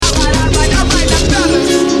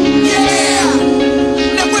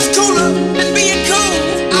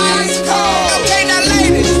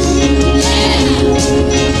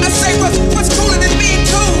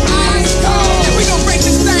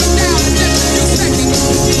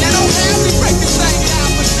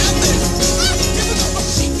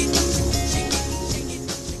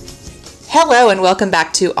Hello and welcome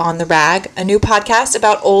back to On the Rag, a new podcast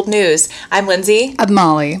about old news. I'm Lindsay. I'm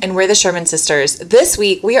Molly. And we're the Sherman Sisters. This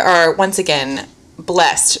week we are once again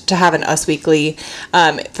blessed to have an Us Weekly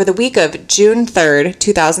for the week of June 3rd,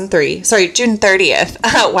 2003. Sorry, June 30th.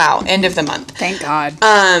 Wow, end of the month. Thank God.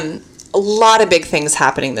 A lot of big things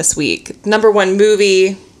happening this week. Number one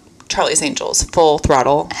movie, Charlie's Angels, full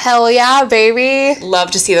throttle. Hell yeah, baby. Love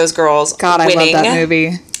to see those girls God, winning. I love that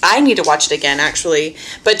movie. I need to watch it again, actually.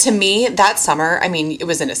 But to me, that summer, I mean, it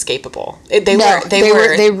was inescapable. They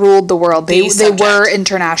ruled the world. They subject. were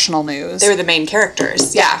international news. They were the main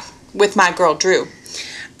characters. Yeah, with my girl Drew.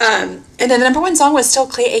 And then the number one song was still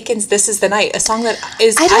Clay Aiken's "This Is the Night," a song that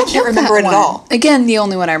I can't remember it at all. Again, the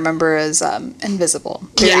only one I remember is "Invisible."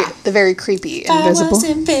 The very creepy "Invisible." I was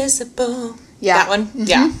invisible. Yeah, that one. Mm-hmm.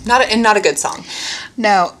 Yeah, not a good song.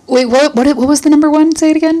 No, wait, what was the number one? Say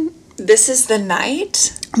it again. "This Is the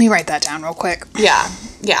Night." Let me write that down real quick. Yeah.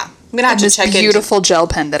 I'm gonna have to check it. This beautiful gel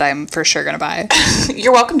pen that I'm for sure gonna buy.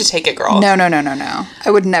 You're welcome to take it, girl. No. I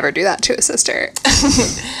would never do that to a sister.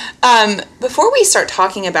 Before we start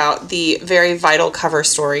talking about the very vital cover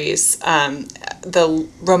stories, the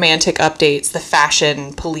romantic updates, the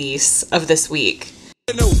fashion police of this week.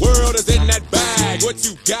 In the world is in that bag. What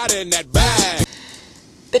you got in that bag?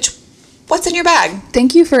 Bitch, what's in your bag?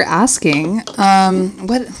 Thank you for asking.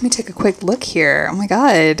 Let me take a quick look here. Oh my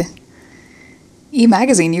God.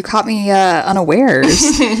 E-Magazine, you caught me unawares.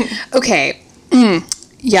 Okay.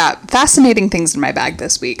 Yeah, fascinating things in my bag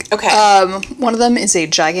this week. Okay. One of them is a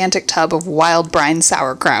gigantic tub of wild brine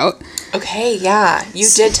sauerkraut. Okay, yeah. You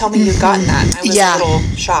did tell me you'd gotten that. I was a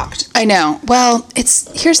little shocked. I know. Well,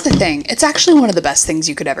 here's the thing. It's actually one of the best things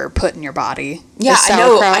you could ever put in your body. Yeah,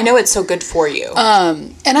 I know it's so good for you.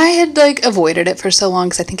 And I had avoided it for so long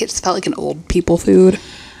because I think it felt like an old people food.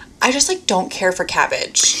 I just don't care for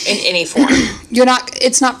cabbage in any form.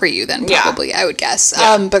 It's not for you then, probably, I would guess.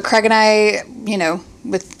 Yeah. But Craig and I,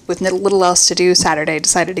 with little else to do Saturday,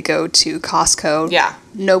 decided to go to Costco. Yeah.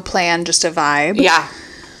 No plan, just a vibe. Yeah.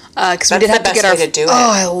 Because we did have to get our... way to do it.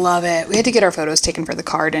 Oh, I love it. We had to get our photos taken for the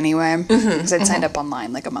card anyway. Because I'd signed up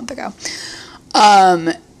online like a month ago.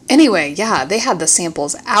 Anyway, yeah, they had the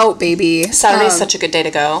samples out, baby. Saturday's such a good day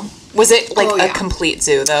to go. Was it a complete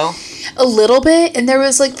zoo though? A little bit, and there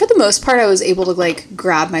was for the most part I was able to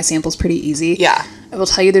grab my samples pretty easy. Yeah. I will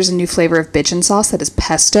tell you there's a new flavor of bitchin' sauce that is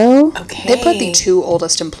pesto. Okay. They put the two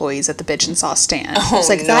oldest employees at the bitchin' sauce stand. Oh, it's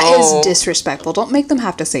that is disrespectful. Don't make them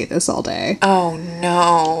have to say this all day. Oh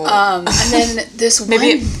no. And then this maybe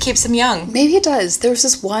it keeps them young. Maybe it does. There was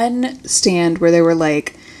this one stand where they were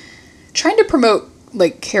trying to promote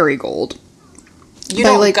Kerrygold. You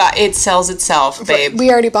don't got it sells itself, babe. We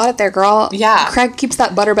already bought it there, girl. Yeah. Craig keeps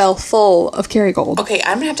that Butterbell full of Kerrygold. Okay,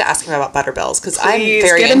 I'm gonna have to ask him about Butterbells because I'm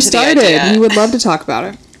very get him into started. the idea. He would love to talk about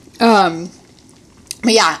it.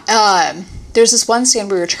 But yeah, there's this one stand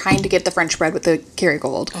where we were trying to get the French bread with the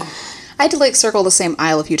Kerrygold. Oh. I had to circle the same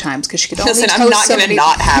aisle a few times because she could only toast I'm not gonna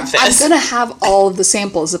not have this. I'm gonna have all of the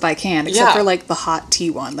samples if I can, except for the hot tea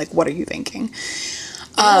one. What are you thinking?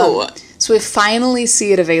 So we finally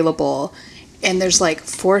see it available. And there's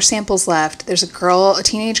 4 samples left. There's a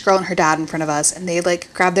teenage girl and her dad in front of us, and they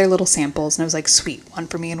grabbed their little samples, and I was like, sweet, one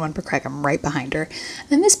for me and one for Craig. I'm right behind her. And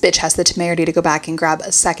then this bitch has the temerity to go back and grab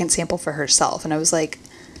a second sample for herself, and I was like,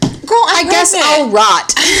 girl, I guess I'll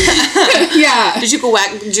rot. Yeah. Did you go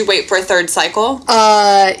back? Did you wait for a third cycle?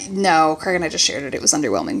 No. Craig and I just shared it. It was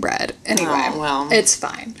underwhelming bread. Anyway, well, it's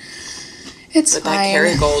fine. It's fine. That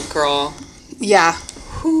Kerrygold, girl. Yeah.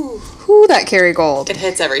 Whew, that Kerrygold. It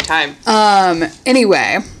hits every time.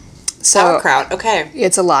 Anyway. So, sauerkraut, okay.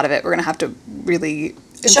 It's a lot of it. We're going to have to really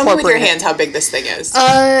show me with your hands how big this thing is.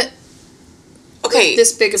 Okay.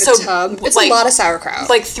 This big of a tub. It's a lot of sauerkraut.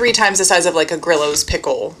 3 times the size of a Grillo's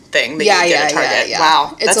pickle thing that you get at Target. Yeah.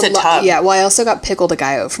 Wow. That's a tub. Yeah, well, I also got pickle de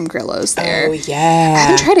gallo from Grillo's there. Oh, yeah. I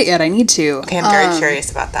haven't tried it yet. I need to. Okay, I'm very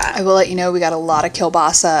curious about that. I will let you know we got a lot of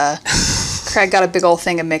kielbasa. Craig got a big old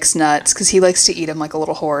thing of mixed nuts because he likes to eat them like a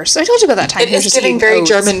little horse. I told you about that time. It is giving very oats.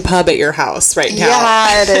 German pub at your house right now.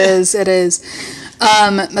 Yeah, it is. It is.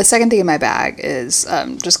 My second thing in my bag is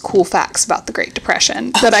just cool facts about the Great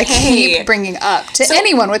Depression that I keep bringing up to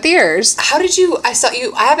anyone with ears. How did you? I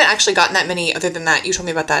haven't actually gotten that many. Other than that, you told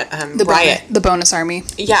me about that riot, the bonus army.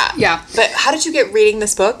 Yeah. But how did you get reading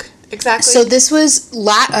this book exactly? So this was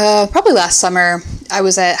probably last summer. I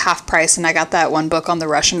was at half price and I got that one book on the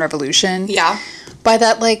Russian Revolution. Yeah. By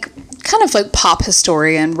that kind of pop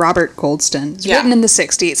historian Robert Goldston. It's written in the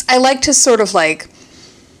 60s. I liked his sort of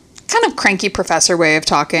kind of cranky professor way of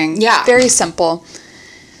talking. Yeah. Very simple.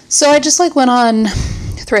 So I just went on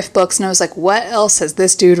thrift books, and I was like, what else has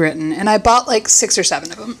this dude written? And I bought like 6 or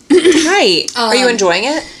 7 of them. Right. Are you enjoying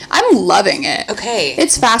it? I'm loving it. Okay.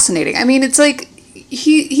 It's fascinating. I mean, it's like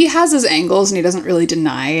he has his angles and he doesn't really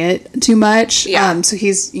deny it too much. Yeah. So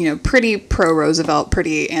he's, pretty pro-Roosevelt,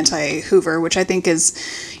 pretty anti-Hoover, which I think is,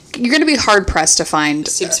 you're going to be hard-pressed to find.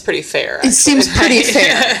 Seems pretty fair. Actually. It seems pretty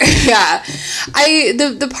fair. Yeah.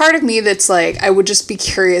 The part of me that's like, I would just be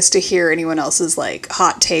curious to hear anyone else's like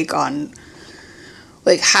hot take on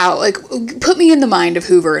like how, like, put me in the mind of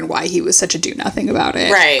Hoover and why he was such a do-nothing about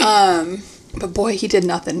it. Right. But boy, he did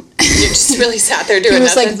nothing. You just really sat there doing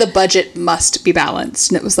nothing. It was like, the budget must be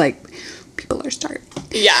balanced. And it was like, people are starving.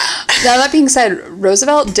 Yeah. Now, that being said,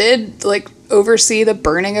 Roosevelt did, like, oversee the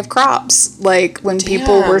burning of crops. Like, when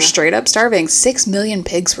people were straight up starving, 6 million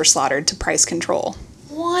pigs were slaughtered to price control.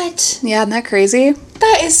 What? Yeah, isn't that crazy?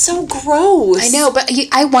 That is so gross. I know, but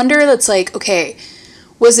I wonder, that's like, okay,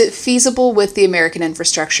 was it feasible with the American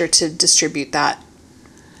infrastructure to distribute that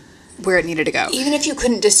where it needed to go? Even if you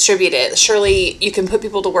couldn't distribute it, surely you can put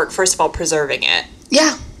people to work, first of all, preserving it.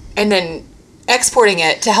 Yeah. And then exporting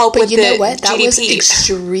it to help with the GDP. But you know what? That was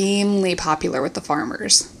extremely popular with the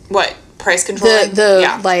farmers. What? Price control?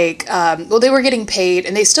 Well, they were getting paid,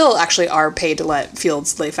 and they still actually are paid to let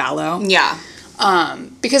fields lay fallow. Yeah.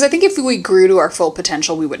 Because I think if we grew to our full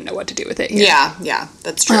potential, we wouldn't know what to do with it here. Yeah,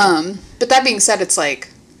 that's true. But that being said, it's like,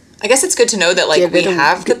 I guess it's good to know that, like, we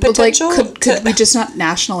have the potential. Like, could we just not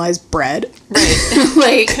nationalize bread? Right.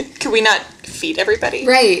 Like, could we not feed everybody?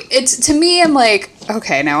 Right. It's, to me, I'm like,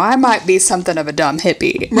 okay, now I might be something of a dumb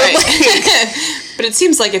hippie. Right. But it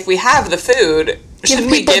seems like if we have the food,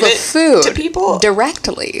 shouldn't we give it to people?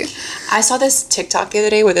 Directly. I saw this TikTok the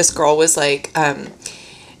other day where this girl was like,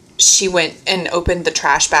 she went and opened the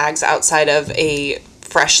trash bags outside of a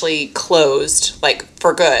freshly closed, like,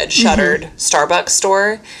 for good, shuttered Starbucks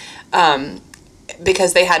store.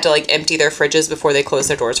 Because they had to, like, empty their fridges before they closed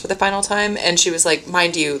their doors for the final time. And she was like,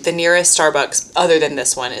 mind you, the nearest Starbucks other than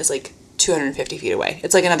this one is like 250 feet away.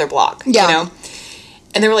 It's like another block, you know?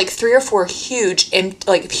 And there were like 3 or 4 huge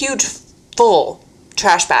full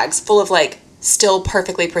trash bags full of, like, still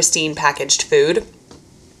perfectly pristine packaged food.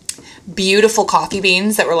 Beautiful coffee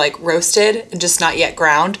beans that were, like, roasted and just not yet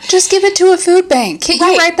ground. Just give it to a food bank. Can't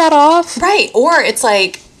you write that off? Right. Or it's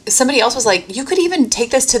like, somebody else was like, you could even take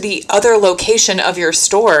this to the other location of your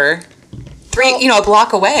store, a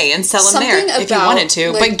block away, and sell them there if you wanted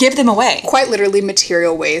to, like, but give them away. Quite literally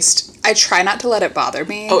material waste. I try not to let it bother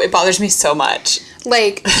me. Oh, it bothers me so much.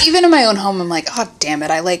 Like, even in my own home, I'm like, oh, damn it,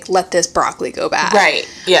 I, like, let this broccoli go bad.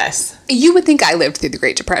 Right, yes. You would think I lived through the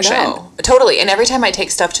Great Depression. No, totally. And every time I take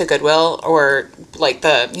stuff to Goodwill or, like,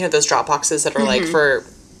 those drop boxes that are, like, for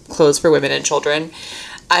clothes for women and children,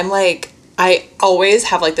 I'm like, I always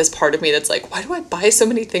have, like, this part of me that's like, why do I buy so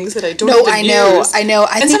many things that I don't even use? I know.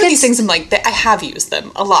 And some of these things, I'm like, I have used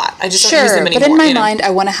them a lot. I just don't use them anymore. But in my mind, I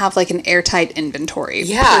want to have, like, an airtight inventory,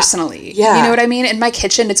 personally. Yeah. You know what I mean? In my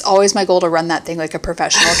kitchen, it's always my goal to run that thing like a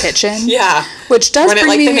professional kitchen. Yeah. Which does run it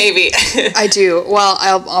like the Navy. I do. Well,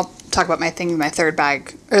 I'll talk about my third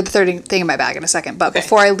bag, or the third thing in my bag in a second. But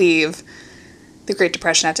before I leave the Great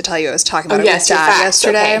Depression, I have to tell you, I was talking about it with Dad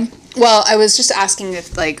yesterday. Okay. Well, I was just asking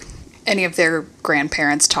if, like, any of their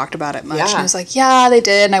grandparents talked about it much. And I was like, yeah, they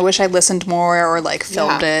did, and I wish I listened more or, like,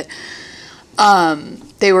 filmed it.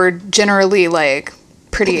 They were generally, like,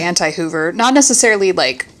 pretty anti-Hoover. Not necessarily,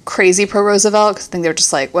 like, crazy pro-Roosevelt, because I think they were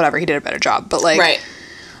just like, whatever, he did a better job. But, like,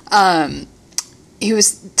 he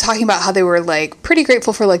was talking about how they were, like, pretty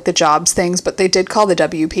grateful for, like, the jobs things, but they did call the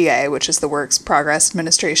WPA, which is the Works Progress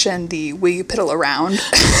Administration, the we piddle around.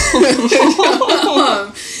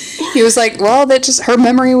 He was like, well, her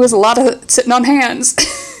memory was a lot of sitting on hands.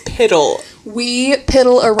 Piddle. We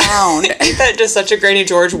piddle around. Ain't that just such a Granny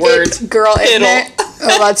George word? Girl, isn't it?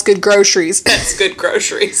 Oh, that's good groceries. That's good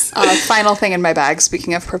groceries. Final thing in my bag,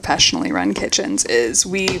 speaking of professionally run kitchens, is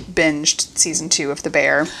we binged season 2 of The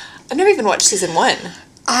Bear. I've never even watched season 1.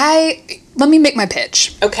 Let me make my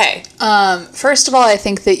pitch. Okay. First of all, I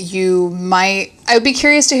think that I would be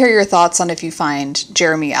curious to hear your thoughts on if you find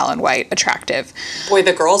Jeremy Allen White attractive. Boy,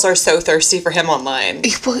 the girls are so thirsty for him online.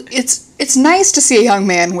 Well, it's nice to see a young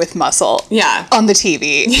man with muscle. Yeah. On the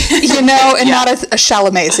TV, and not a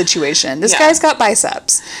Chalamet situation. This guy's got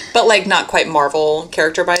biceps. But, like, not quite Marvel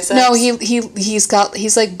character biceps? No,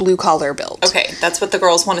 he's like blue collar built. Okay, that's what the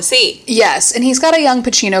girls want to see. Yes, and he's got a young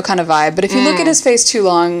Pacino kind of vibe, but if you look at his face too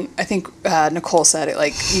long, I think Nicole said it,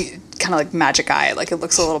 like, kind of like magic eye, like it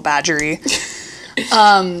looks a little badgery.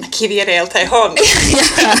 Aquí viene el tejón.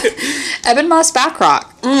 Eben Moss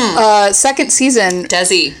Backrock. Second season.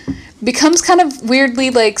 Desi. becomes kind of weirdly,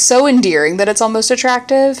 like, so endearing that it's almost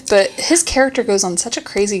attractive, but his character goes on such a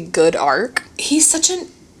crazy good arc. He's such an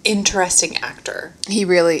interesting actor.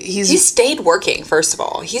 He stayed working, first of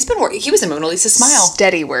all. He's been working. He was in Mona Lisa Smile.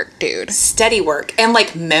 Steady work, dude. Steady work. And,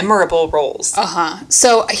 like, memorable roles. Uh-huh.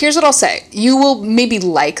 So, here's what I'll say. You will maybe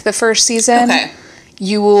like the first season. Okay.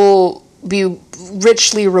 You will be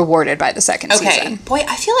richly rewarded by the second season. Boy,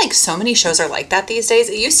 I feel like so many shows are like that these days.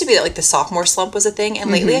 It used to be that, like, the sophomore slump was a thing,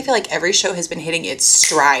 and lately I feel like every show has been hitting its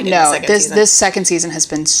stride in the second season. This second season has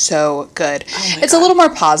been so good. Oh my it's God. a little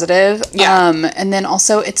more positive. Yeah. And then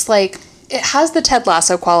also it's like it has the Ted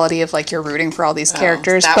Lasso quality of like you're rooting for all these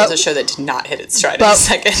characters. That was a show that did not hit its stride in the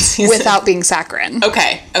second season. Without being saccharine.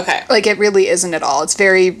 Okay. Like it really isn't at all. It's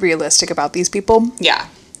very realistic about these people. Yeah.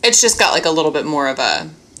 It's just got like a little bit more of a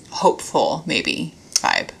hopeful, maybe,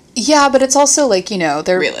 vibe. Yeah, but it's also like,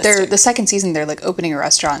 they're Realistic. the second season they're like opening a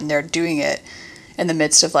restaurant and they're doing it in the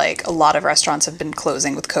midst of like a lot of restaurants have been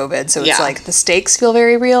closing with COVID, so it's like the stakes feel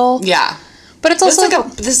very real. Yeah. But it's also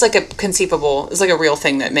this is like a conceivable, it's like a real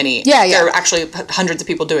thing that many, yeah. there are actually hundreds of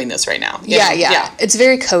people doing this right now. Yeah. It's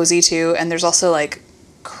very cozy too, and there's also like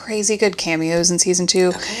crazy good cameos in season 2.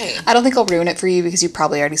 Okay. I don't think I'll ruin it for you because you've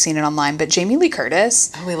probably already seen it online, but Jamie Lee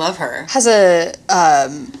Curtis Oh, we love her. has a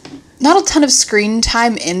not a ton of screen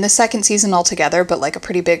time in the second season altogether, but like a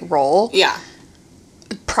pretty big role. Yeah.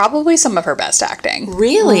 Probably some of her best acting.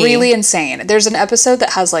 Really? Really insane. There's an episode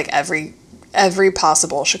that has like every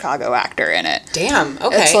possible Chicago actor in it. Damn.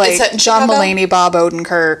 Okay. It's like set in John Chicago? Mulaney, Bob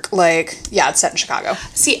Odenkirk, like, yeah, it's set in Chicago.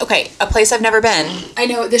 See, okay, a place I've never been, I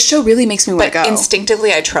know, this show really makes me want but to go.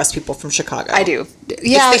 instinctively I trust people from Chicago. I do.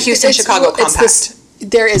 Yeah. It's the Houston-Chicago compact.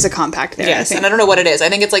 There is a compact there. Yes, and I don't know what it is. I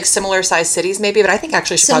think it's like similar sized cities maybe, but I think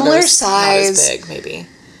actually Chicago is not as big maybe.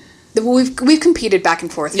 We've competed back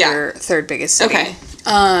and forth Yeah. for third biggest city. Okay.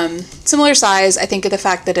 Similar size. I think of the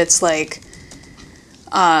fact that it's like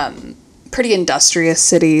pretty industrious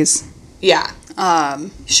cities. Yeah.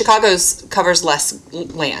 Chicago's covers less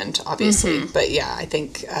land, obviously, but yeah, I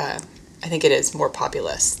think it is more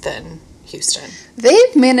populous than Houston.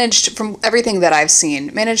 They've managed, from everything that I've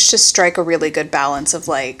seen, to strike a really good balance of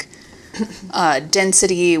like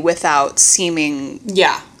density without seeming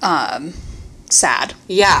sad.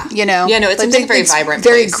 Yeah. You know? Yeah, no, it's like a big, very vibrant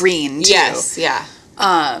very place. green, too. Yes, yeah.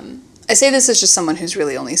 I say this as just someone who's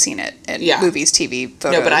really only seen it in movies, TV,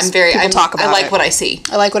 photos. No, but People talk about I like it. what I see.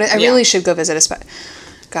 I like what I really should go visit a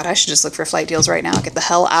God, I should just look for flight deals right now. Get the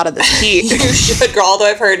hell out of this heat. You should, girl. Although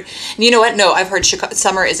I've heard, you know what? No, I've heard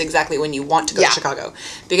summer is exactly when you want to go to Chicago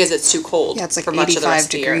because it's too cold. Yeah, it's like for much of the 85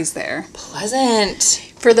 rest degrees of the year. there.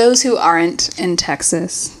 Pleasant. For those who aren't in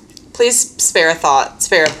Texas, please spare a thought,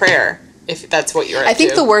 spare a prayer, if that's what you're. I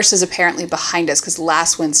think the worst is apparently behind us because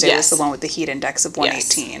last Wednesday was Yes. the one with the heat index of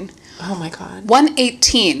 118. Yes. Oh my God.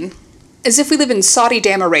 118, as if we live in Saudi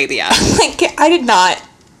Dam Arabia. Like, I did not.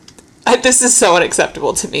 This is so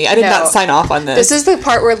unacceptable to me. I did not sign off on this. This is the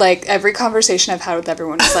part where, like, every conversation I've had with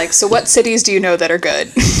everyone is like, so what cities do you know that are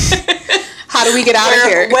good? How do we get out of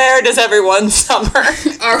here? Where does everyone summer?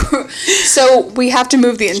 So we have to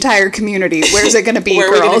move the entire community. Where's it going to be, Where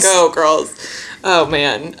girls? are we going to go, girls? Oh,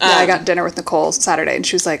 man. Yeah, I got dinner with Nicole Saturday, and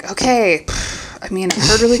she was like, okay, I mean, I've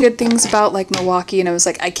heard really good things about, like, Milwaukee, and I was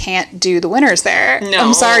like, I can't do the winters there. No.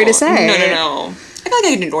 I'm sorry to say. No. I feel like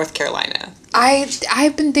I could do North Carolina.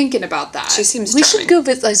 I've been thinking about that. She seems We charming. should go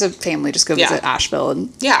visit, as a family, just go visit Asheville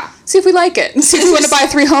and see if we like it. See if we want to buy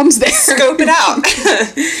 3 homes there. Scope it out.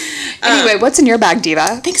 Anyway, what's in your bag,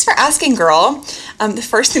 Diva? Thanks for asking, girl. The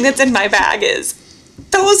first thing that's in my bag is,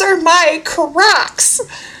 those are my Crocs.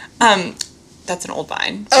 That's an old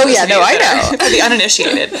vine. Oh, yeah, no, I know. For the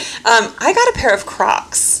uninitiated. I got a pair of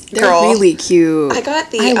Crocs, They're girl. really cute. I got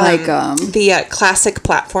the I like them. The classic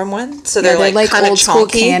platform one. So They're they're like kind of old school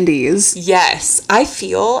chunky candies. Yes, I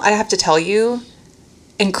have to tell you,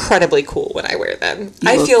 incredibly cool when I wear them. You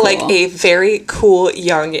I look feel cool. like a very cool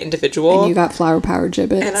young individual. And you got flower power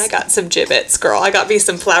gibbets. And I got some gibbets, girl. I got me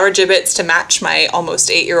some flower gibbets to match my almost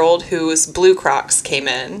 8-year-old whose blue Crocs came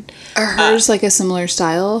in. Are hers like a similar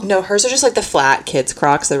style? No, hers are just like the flat kids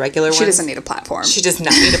Crocs, the regular ones. She doesn't need a platform. She does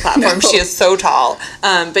not need a platform. No. She is so tall.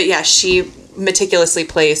 But yeah, she meticulously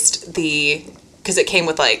placed because it came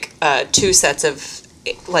with like 2 sets of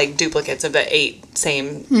like duplicates of the 8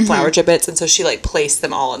 same flower gibbets, and so she like placed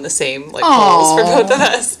them all in the same like holes for both of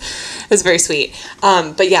us. It was very sweet.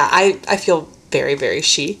 But yeah, I feel very, very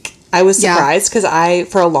chic. I was surprised because I,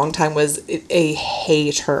 for a long time, was a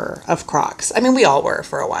hater of Crocs. I mean, we all were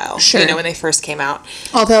for a while, Sure. you know, when they first came out.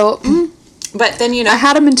 Although, But then, you know, I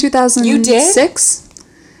had them in 2006.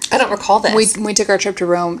 You I don't recall this. We took our trip to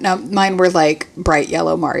Rome. Now, mine were like bright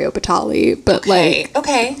yellow Mario Batali, but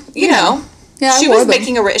okay, you know. Yeah, she was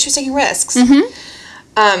taking risks.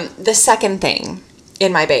 Mm-hmm. The second thing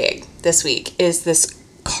in my bag this week is this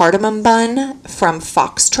cardamom bun from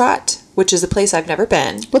Foxtrot, which is a place I've never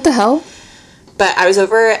been. What the hell? But I was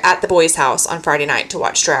over at the boys' house on Friday night to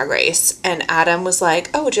watch Drag Race, and Adam was like,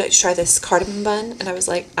 "Oh, would you like to try this cardamom bun?" And I was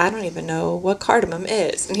like, "I don't even know what cardamom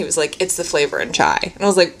is." And he was like, "It's the flavor in chai." And I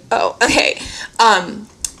was like, "Oh, okay."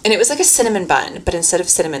 And it was like a cinnamon bun, but instead of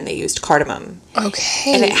cinnamon, they used cardamom.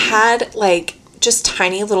 Okay. And it had like just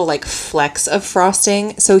tiny little like flecks of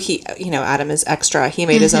frosting. So he, Adam is extra. He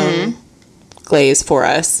made his own glaze for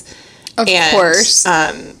us. Of course.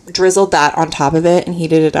 Drizzled that on top of it and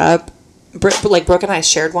heated it up. Brooke and I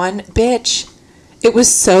shared one. Bitch, it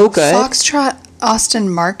was so good. Foxtrot Austin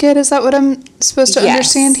Market, is that what I'm supposed to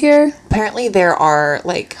understand here? Apparently there are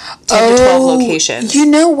like 10 to 12 locations. You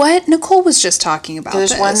know what? Nicole was just talking about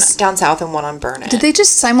There's one down south and one on Burnett. Did they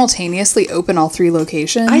just simultaneously open all 3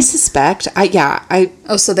 locations? I suspect.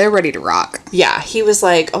 Oh, so they're ready to rock. Yeah, he was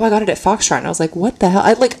like, "Oh, I got it at Foxtrot," and I was like, "What the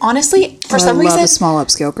hell?" Honestly, for some reason, I love a small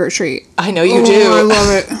upscale grocery. I know you do. I love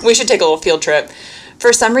it. We should take a little field trip.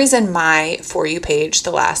 For some reason, my For You page the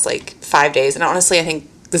last 5 days, and honestly, I think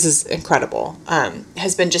this is incredible,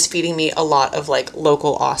 has been just feeding me a lot of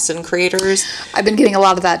local Austin creators. I've been getting a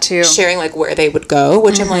lot of that too. Sharing where they would go,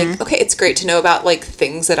 which I'm like, okay, it's great to know about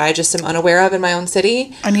things that I just am unaware of in my own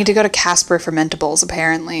city. I need to go to Casper Fermentables,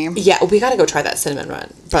 apparently. Yeah, we got to go try that cinnamon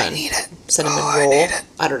bun. I need it. Cinnamon roll.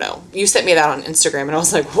 I don't know. You sent me that on Instagram, and I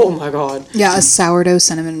was like, oh my god. Yeah, a sourdough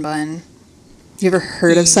cinnamon bun. You ever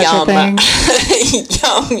heard of such a thing?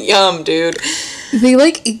 Yum, dude.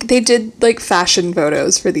 They did fashion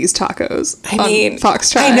photos for these tacos. On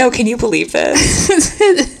Foxtrot. I know. Can you believe this?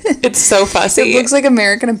 It's so fussy. It looks like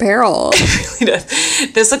American Apparel. It really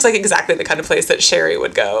does. This looks like exactly the kind of place that Sherry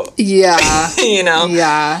would go. Yeah.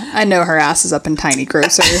 Yeah. I know her ass is up in Tiny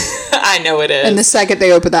Grocer. I know it is. And the second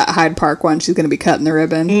they open that Hyde Park one, she's going to be cutting the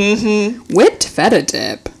ribbon. Mm-hmm. Whipped feta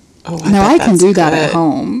dip. Oh, I can do that at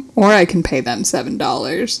home, or I can pay them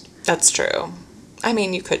 $7. That's true. I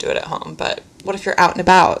mean, you could do it at home, but what if you're out and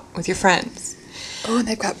about with your friends? Oh, and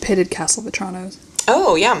they've got pitted Castle Vetranos.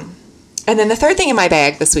 Oh, yum. And then the third thing in my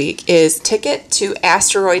bag this week is ticket to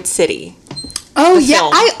Asteroid City. Oh, yeah.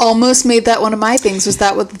 Film. I almost made that one of my things. Was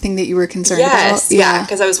that what the thing that you were concerned about? Yes. Yeah,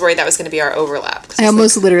 because I was worried that was going to be our overlap. I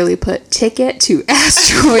almost literally put ticket to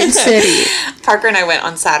Asteroid City. Parker and I went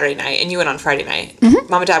on Saturday night, and you went on Friday night. Mm-hmm.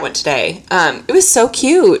 Mom and Dad went today. It was so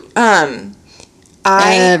cute.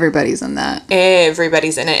 Everybody's in that.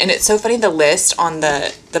 Everybody's in it. And it's so funny, the list on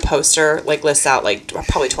the poster, lists out,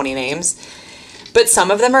 probably 20 names. But some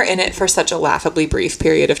of them are in it for such a laughably brief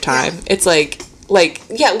period of time. Yeah. It's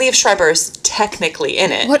Liev Schreiber's technically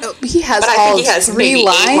in it. What he has, but I think he has 3 maybe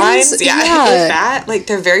lines. 8 lines. Yeah, that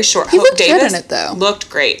they're very short. He looked good in it though. Looked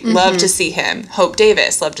great. Mm-hmm. Love to see him. Hope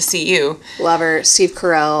Davis. Love to see you. Love her. Steve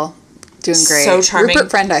Carell, doing great. So charming.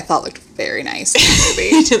 Rupert Friend, I thought looked very nice in the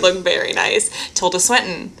movie. He did look very nice. Tilda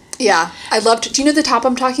Swinton. Yeah, I loved. Do you know the top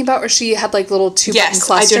I'm talking about, where she had little 2 button clusters?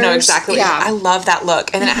 Yes, I do know exactly. Yeah, I love that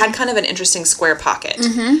look, and then it had kind of an interesting square pocket,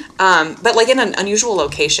 but in an unusual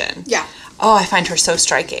location. Yeah. Oh, I find her so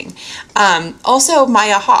striking. Also,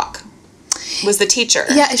 Maya Hawke was the teacher.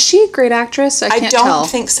 Yeah, is she a great actress? I don't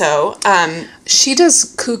think so. She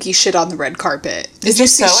does kooky shit on the red carpet. Did you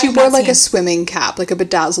see? She wore a swimming cap, a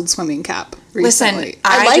bedazzled swimming cap recently. Listen,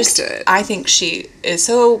 I liked it. I think she is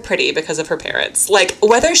so pretty because of her parents.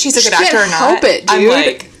 Whether she's a good actor or not, help it, dude.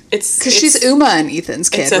 I'm it's because she's Uma and Ethan's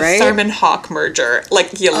kid, right? It's a Thurman Hawke merger.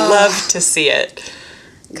 You love to see it.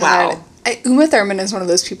 God. Wow. Uma Thurman is one of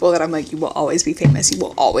those people that I'm you will always be famous. You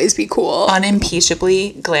will always be cool.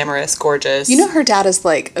 Unimpeachably glamorous, gorgeous. You know her dad is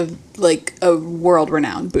a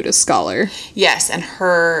world-renowned Buddhist scholar. Yes, and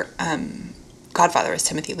her godfather is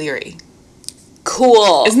Timothy Leary.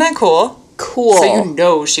 Cool. Isn't that cool? Cool.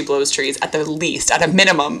 So she blows trees at the least, at a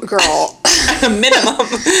minimum. Girl. At a minimum.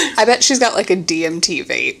 I bet she's got a DMT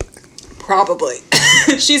vape. Probably.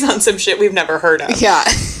 She's on some shit we've never heard of. Yeah.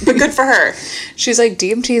 But good for her. She's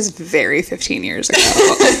DMT is very 15 years ago.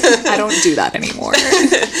 I don't do that anymore.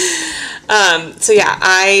 So yeah,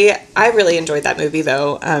 I really enjoyed that movie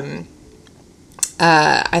though.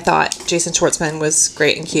 I thought Jason Schwartzman was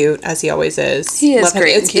great and cute, as he always is. He is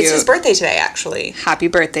great and cute. It's his birthday today, actually. Happy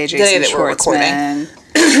birthday, Jason Schwartzman.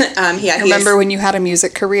 Remember when you had a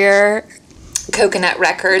music career? Coconut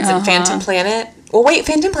Records and Phantom Planet. Well, wait,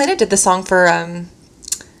 Phantom Planet did the song for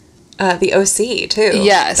the OC too.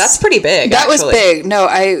 Yes. That's pretty big. That actually. was big. No,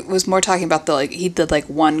 I was more talking about he did like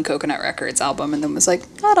one Coconut Records album and then was like,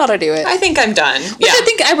 I ought to do it. I think I'm done. Which I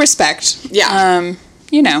think I respect. Yeah.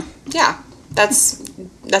 You know. Yeah. That's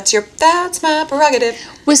my prerogative.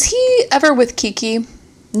 Was he ever with Kiki?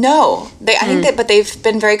 No, I think that, but they've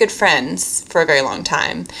been very good friends for a very long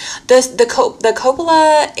time. The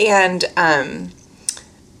Coppola and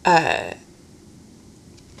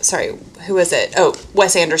sorry, who was it? Oh,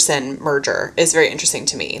 Wes Anderson merger is very interesting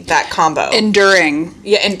to me. That combo, Enduring.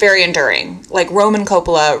 yeah, and very enduring. Like Roman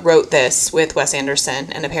Coppola wrote this with Wes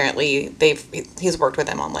Anderson, and apparently he's worked with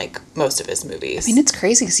him on like most of his movies. I mean, it's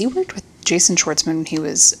crazy because he worked with Jason Schwartzman when he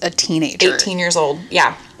was a teenager. 18 years old.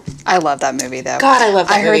 Yeah. I love that movie though. God, I love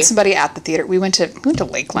that movie. I heard somebody at the theater. We went to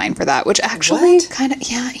Lakeline for that, which actually kind of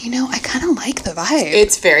I kind of like the vibe.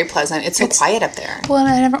 It's very pleasant. It's so quiet up there. Well,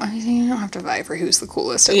 and you don't have to vie for who's the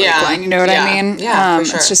coolest at Lakeline. You know what I mean? Yeah, for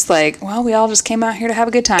sure. It's just like, well, we all just came out here to have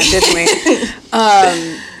a good time, didn't we?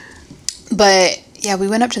 But yeah, we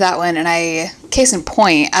went up to that one, and case in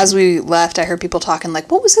point, as we left, I heard people talking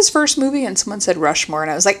like, what was his first movie? And someone said Rushmore, and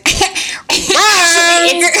I was like, it's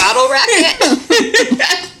Bottle Rocket.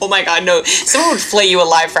 Oh my God, no. Someone would flay you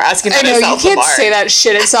alive for asking that at South Lamar. You can't say that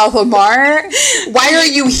shit at South Lamar. Why are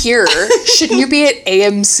you here? Shouldn't you be at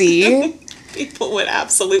AMC? People would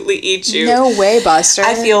absolutely eat you. No way, Buster.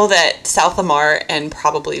 I feel that South Lamar and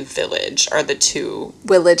probably Village are the two.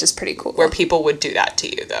 Village is pretty cool. Where people would do that to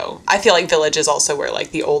you, though. I feel like Village is also where, like,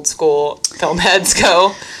 the old school film heads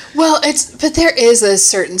go. Well, but there is a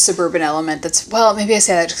certain suburban element well, maybe I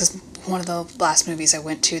say that because one of the last movies I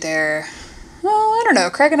went to there... Well, I don't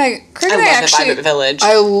know. Craig and I actually the vibe at Village.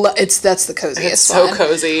 That's the coziest. It's so one.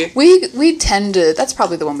 cozy. We tend to. That's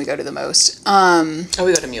probably the one we go to the most. We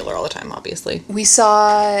go to Mueller all the time, obviously. We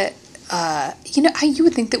saw. You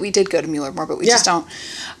would think that we did go to Mueller more, but we just don't.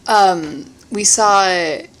 We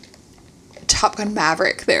saw Top Gun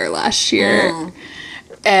Maverick there last year.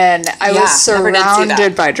 And I was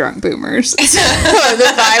surrounded by drunk boomers. So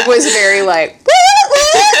the vibe was very like,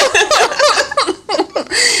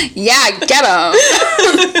 yeah, get 'em.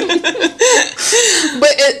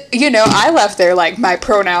 But I left there like my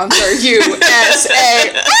pronouns are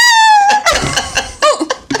USA.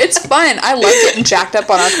 It's fun. I love getting jacked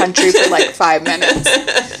up on our country for like 5 minutes.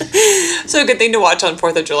 So a good thing to watch on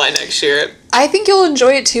 4th of July next year. I think you'll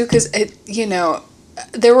enjoy it too because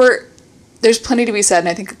there's plenty to be said, and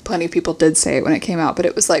I think plenty of people did say it when it came out, but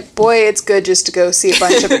it was like, boy, it's good just to go see a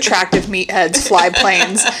bunch of attractive meatheads fly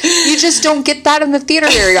planes. You just don't get that in the theater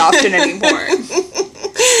very often anymore.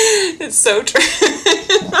 It's so true.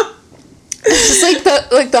 It's just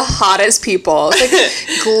like the hottest people.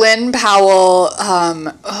 It's like Glenn Powell,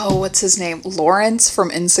 what's his name? Lawrence from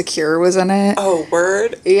Insecure was in it. Oh,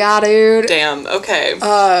 word? Yeah, dude. Damn, okay.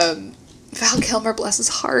 Val Kilmer, bless his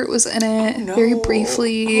heart, was in it very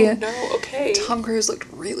briefly. Oh, no, okay. Tom Cruise looked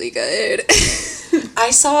really good.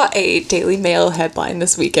 I saw a Daily Mail headline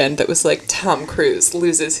this weekend that was like, Tom Cruise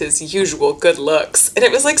loses his usual good looks. And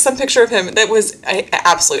it was like some picture of him that was an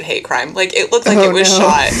absolute hate crime. Like, it looked like it was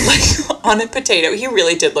shot like on a potato. He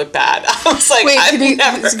really did look bad. I was like, I've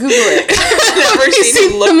never Google it. I've never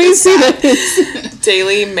seen him look this bad.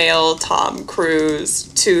 Daily Mail Tom Cruise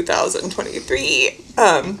 2023.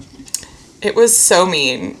 It was so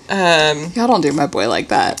mean. Y'all don't do my boy like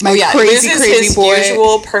that. My crazy his boy.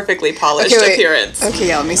 Usual perfectly polished appearance. Okay,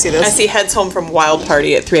 yeah, let me see this. As he heads home from Wild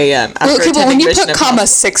Party at 3 a.m. after but when you put Mission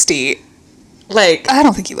 60, like, I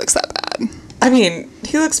don't think he looks that bad. I mean,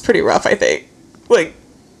 he looks pretty rough, I think. Like,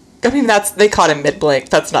 I mean, they caught him mid-blink.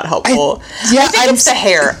 That's not helpful. I think it's the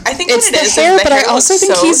hair. I think it's the hair, but I also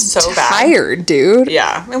think he's tired, dude.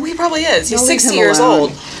 Yeah, and he probably is. He's 60 years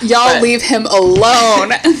old. Y'all leave him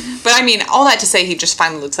alone. But I mean, all that to say, he just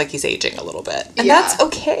finally looks like he's aging a little bit. And that's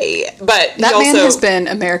okay. But that man has been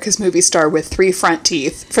America's movie star with 3 front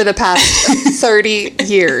teeth for the past 30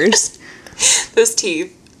 years. Those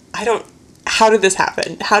teeth, how did this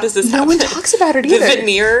happen? How does this happen? No one talks about it either. The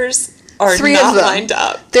veneers are 3 not of them. lined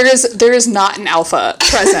up. There is not an alpha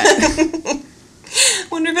present.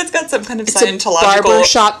 Wonder if it's got some kind of it's Scientological a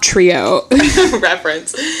barbershop trio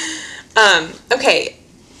reference. Okay.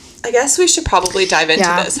 I guess we should probably dive into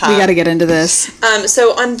this, huh? We got to get into this.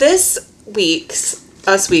 So on this week's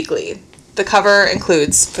Us Weekly, the cover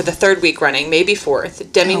includes, for the 3rd week running, maybe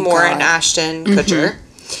 4th, Demi Moore and Ashton Kutcher.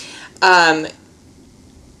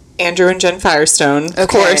 Andrew and Jen Firestone, of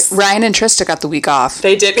course. Ryan and Trista got the week off.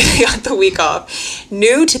 They got the week off.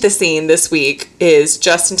 New to the scene this week is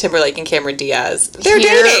Justin Timberlake and Cameron Diaz. They're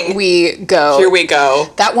dating. Here we go. Here we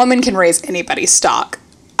go. That woman can raise anybody's stock.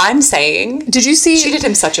 I'm saying. Did you see? She did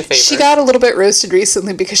him such a favor. She got a little bit roasted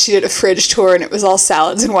recently because she did a fridge tour and it was all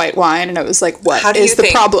salads and white wine, and it was like, what is the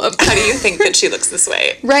problem? How do you think that she looks this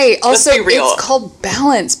way? Right. Let's Also, be real. it's called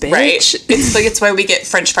balance, bitch. Right. It's why we get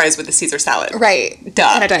French fries with a Caesar salad. Right. Duh.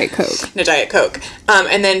 And a Diet Coke. And a Diet Coke.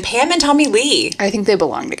 And then Pam and Tommy Lee. I think they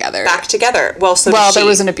belong together. Back together. Well, there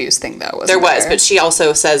was an abuse thing, though, wasn't there? There was, but she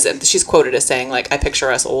also says, she's quoted as saying, like, I picture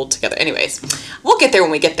us old together. Anyways, we'll get there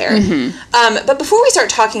when we get there. But before we start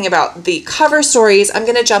talking about the cover stories, I'm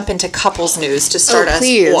going to jump into couples news to start us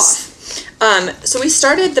off. So we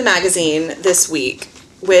started the magazine this week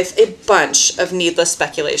with a bunch of needless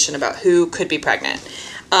speculation about who could be pregnant.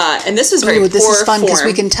 And this was very poor this is fun because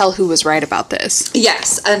form. we can tell who was right about this.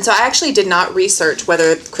 Yes, and so I actually did not research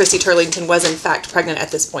whether Christy Turlington was in fact pregnant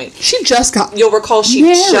at this point. She just got You'll recall she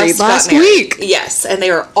just last got married. week. Yes, and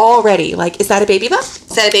they were already like, is that a baby bump?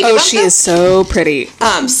 Is that a baby bump? Oh, she is so pretty.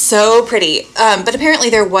 So pretty. But apparently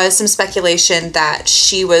there was some speculation that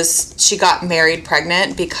she got married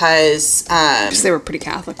pregnant because they were pretty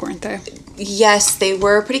Catholic, weren't they? Yes, they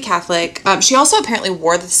were pretty Catholic. She also apparently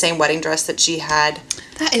wore the same wedding dress that she had.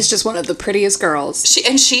 That is just one of the prettiest girls.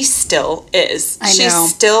 She still is. I know. She's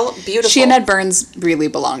still beautiful. She and Ed Burns really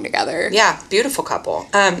belong together. Yeah, beautiful couple.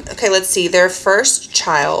 Okay, let's see. Their first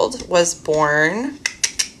child was born.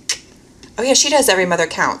 Oh yeah, she does Every Mother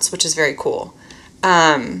Counts, which is very cool.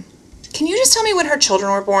 Can you just tell me when her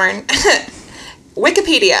children were born?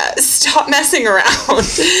 Wikipedia, stop messing around.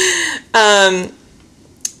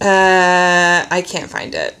 I can't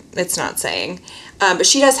find it. It's not saying. But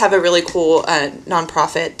she does have a really cool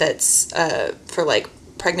nonprofit that's for like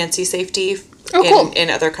pregnancy safety in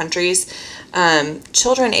other countries.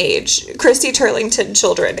 Children age. Christy Turlington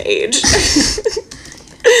children age.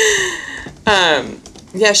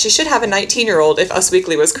 Yeah, she should have a 19-year-old if Us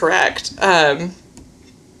Weekly was correct. I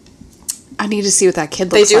need to see what that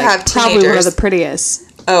kid looks like. They do have teenagers. Probably one of the prettiest.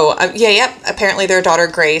 Oh, yeah. Apparently their daughter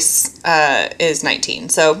Grace is 19.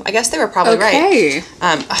 So I guess they were probably right.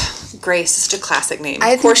 Grace, such a classic name.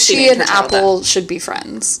 I think she and Apple should be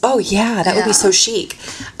friends. Oh, yeah. That would be so chic.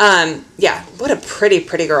 Yeah. What a pretty,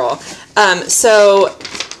 pretty girl. So,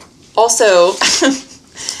 also,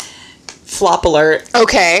 flop alert.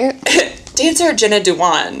 Okay. Dancer Jenna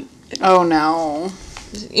Dewan. Oh, no.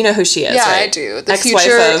 You know who she is, yeah, right? I do. The Ex-wife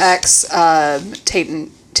future of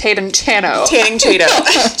Tatum Chano. Channing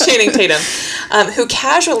Tatum. Who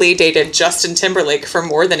casually dated Justin Timberlake for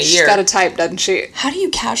more than a year. She's got a type, doesn't she? How do you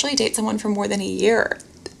casually date someone for more than a year?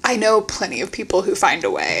 I know plenty of people who find a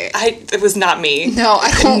way. It was not me. No,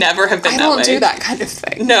 I could never have been that way. I don't do that kind of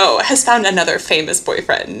thing. No, has found another famous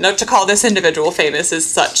boyfriend. No, to call this individual famous is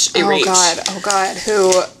such a reach. Oh God,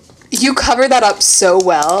 who... You cover that up so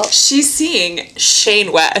well. She's seeing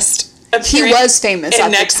Shane West. He was famous at the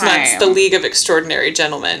time. Next month's The League of Extraordinary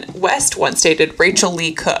Gentlemen. West once dated Rachel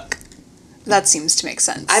Lee Cook. That seems to make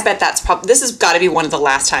sense. I bet that's probably... This has got to be one of the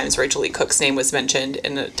last times Rachel Lee Cook's name was mentioned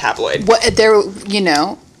in a tabloid.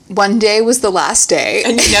 One day was the last day.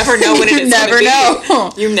 And you never know when it is going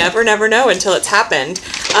to be. You never know until it's happened.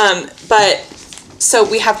 But... So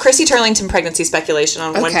we have Christy Turlington pregnancy speculation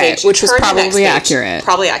on one page. Which was probably accurate.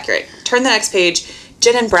 Probably accurate. Turn the next page.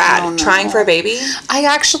 Jen and Brad trying for a baby. I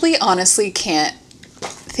actually honestly can't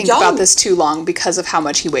think about this too long because of how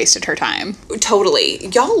much he wasted her time. Totally.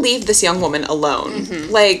 Y'all leave this young woman alone.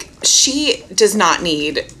 Mm-hmm. Like, she does not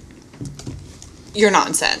need your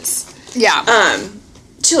nonsense. Yeah.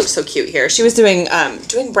 She looks so cute here. She was doing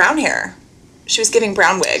brown hair. She was giving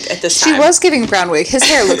brown wig at this time. She was giving brown wig. His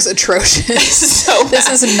hair looks atrocious. So bad.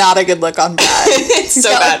 This is not a good look on Brad. He's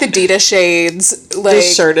got bad. Like the Dita shades. Like,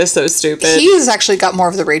 this shirt is so stupid. He's actually got more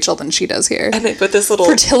of the Rachel than she does here. And they put this little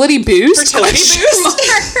fertility boost.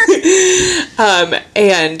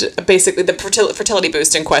 And basically the fertility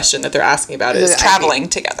boost in question that they're asking about is traveling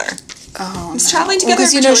together. Oh, traveling together.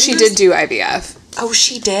 Because she did do IVF. Oh,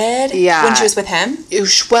 she did? Yeah. When she was with him?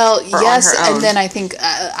 Well, yes, and then I think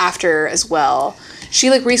after as well. She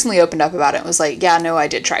recently opened up about it and was like, yeah, no, I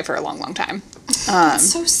did try for a long, long time.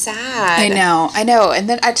 That's so sad. I know. And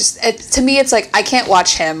then to me, it's like, I can't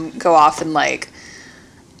watch him go off and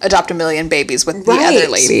adopt a million babies with the other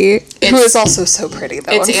lady, who is also so pretty,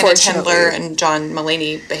 though, it's unfortunately. Anna Tendler and John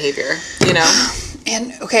Mulaney behavior, you know?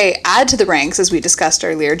 And, add to the ranks, as we discussed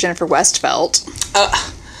earlier, Jennifer Westfeldt.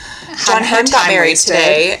 John Hamm got married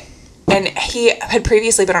today, and he had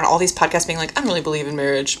previously been on all these podcasts being like, I don't really believe in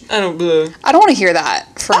marriage. I don't want to hear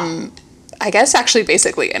that from, I guess, actually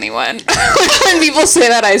basically anyone. When people say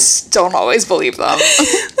that, I don't always believe them.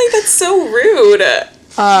 That's so rude.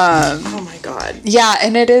 Oh my God. Yeah,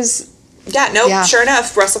 and it is... Yeah, sure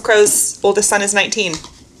enough, Russell Crowe's oldest son is 19.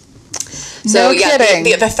 No kidding.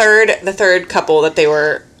 The third couple that they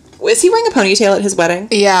were. Was he wearing a ponytail at his wedding?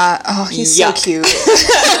 Yeah. Oh, he's so cute.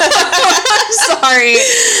 Sorry.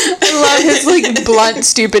 I love his like blunt,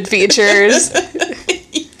 stupid features.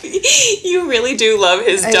 You really do love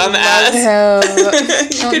his dumb ass. I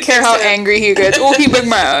don't care how angry he gets. Oh, he big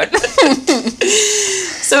mad.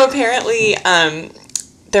 So apparently,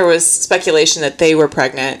 there was speculation that they were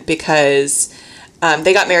pregnant because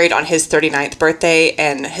they got married on his 39th birthday,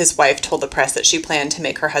 and his wife told the press that she planned to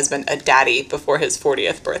make her husband a daddy before his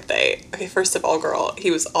 40th birthday. Okay, first of all, girl,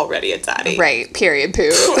 he was already a daddy. Right, period, poo.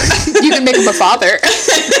 You can make him a father.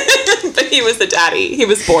 But he was the daddy. He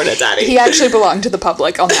was born a daddy. He actually belonged to the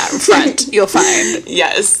public on that front, you'll find.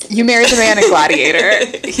 Yes. You married the man in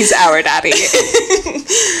Gladiator. He's our daddy.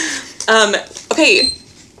 Okay.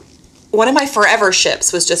 One of my forever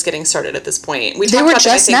ships was just getting started at this point. They were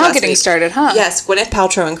just now getting started, huh? Yes, Gwyneth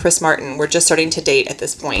Paltrow and Chris Martin were just starting to date at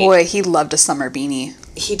this point. Boy, he loved a summer beanie.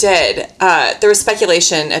 He did. There was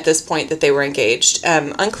speculation at this point that they were engaged.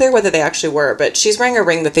 Unclear whether they actually were, but she's wearing a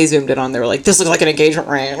ring that they zoomed in on. They were like, this looks like an engagement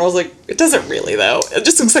ring. And I was like, it doesn't really, though. It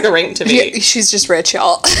just looks like a ring to me. Yeah, she's just rich,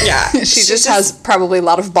 y'all. Yeah. she just has probably a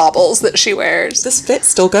lot of baubles that she wears. This fit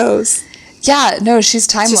still goes. Yeah, no, she's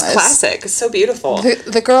timeless. She's classic. It's so beautiful.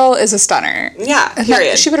 The girl is a stunner. Yeah,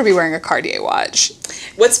 period. She better be wearing a Cartier watch.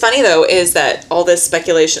 What's funny, though, is that all this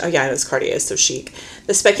speculation... Oh, yeah, it was Cartier. It's so chic.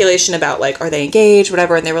 The speculation about, like, are they engaged,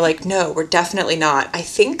 whatever, and they were like, no, we're definitely not. I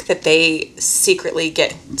think that they secretly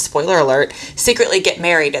get... Spoiler alert. Secretly get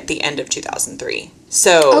married at the end of 2003.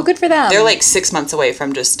 So... Oh, good for them. They're, like, 6 months away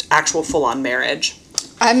from just actual full-on marriage.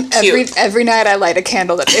 Every night I light a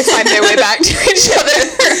candle that they find their way back to each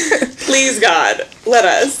other. Please, God, let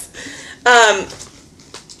us.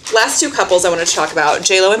 Last two couples I want to talk about,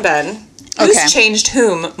 J-Lo and Ben. Who's changed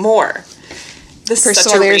whom more? This is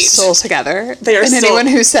such a they're reach. still together. And anyone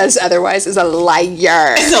who says otherwise is a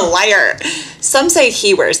liar. Is a liar. Some say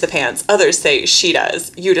he wears the pants. Others say she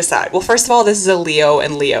does. You decide. Well, first of all, this is a Leo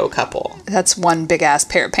and Leo couple. That's one big ass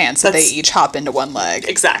pair of pants that they each hop into one leg.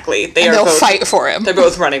 Exactly. They'll fight for him. They're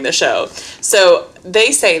both running the show. So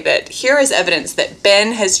they say that here is evidence that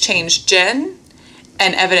Ben has changed Jen,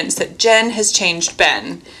 and evidence that Jen has changed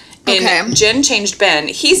Ben. Jen changed Ben.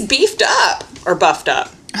 He's beefed up or buffed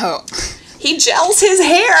up. Oh. He gels his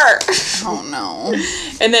hair. Oh, no.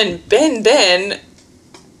 And then Ben,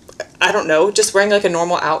 I don't know, just wearing like a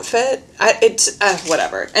normal outfit.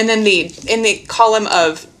 Whatever. And then in the column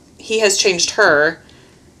of he has changed her,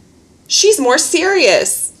 she's more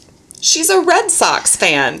serious. She's a Red Sox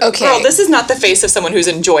fan. Okay. Girl, this is not the face of someone who's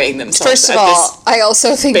enjoying themselves. First of all, I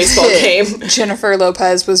also think baseball game. Jennifer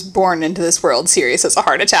Lopez was born into this world serious as a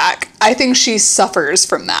heart attack. I think she suffers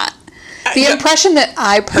from that. The impression that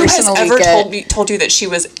I personally Who has ever told you that she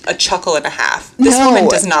was a chuckle and a half? This woman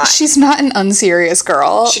does not. She's not an unserious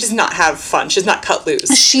girl. She does not have fun. She's not cut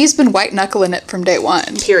loose. She's been white knuckling it from day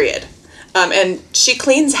one. Period. And she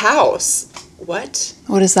cleans house. What?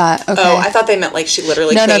 What is that? Okay. Oh, I thought they meant like she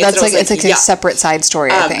literally cleans. No, that's like it's like a separate side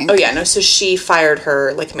story, I think. Oh yeah, no, so she fired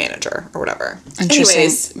her like manager or whatever. Interesting.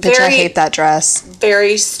 Anyways, bitch, I hate that dress.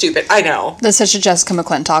 Very stupid. I know. That's such a Jessica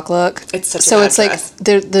McClintock look. It's such a bad dress.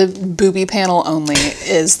 Like the booby panel only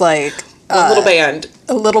is like a little band.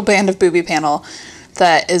 A little band of booby panel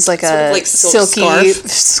that is like sort a like silky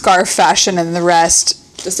scarf fashion, and the rest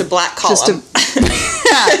just a black column.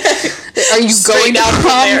 Are you going down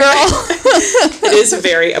prom, girl? It is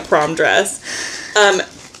very a prom dress.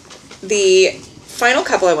 The final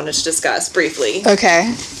couple I wanted to discuss briefly.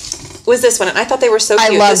 Okay. Was this one, and I thought they were so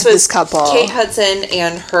cute. I love this couple. Kate Hudson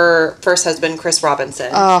and her first husband, Chris Robinson.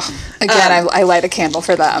 Oh, again, I light a candle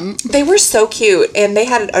for them. They were so cute, and they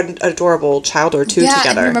had an adorable child or two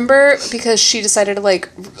together. And remember, because she decided to like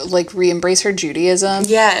re-embrace her Judaism.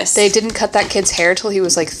 Yes. They didn't cut that kid's hair till he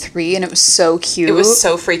was like 3, and it was so cute. It was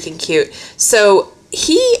so freaking cute. So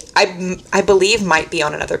he, I believe, might be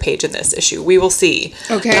on another page in this issue. We will see.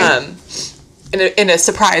 Okay. In a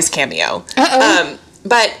surprise cameo. Uh-oh.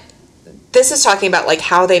 But this is talking about like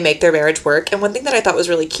how they make their marriage work, and one thing that I thought was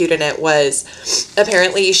really cute in it was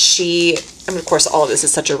apparently of course all of this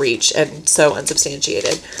is such a reach and so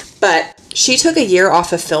unsubstantiated, but she took a year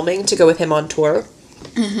off of filming to go with him on tour.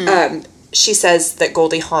 Mm-hmm. She says that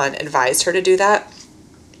Goldie Hawn advised her to do that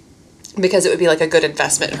because it would be like a good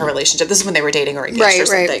investment in her relationship. This is when they were dating or engaged or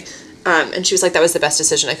something. Right. And she was like, that was the best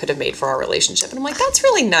decision I could have made for our relationship. And I'm like, that's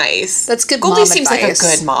really nice. That's good Goldie mom seems advice.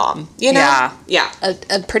 like a good mom, you know? Yeah.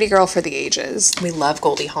 A pretty girl for the ages. We love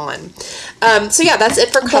Goldie Hawn. So yeah, that's it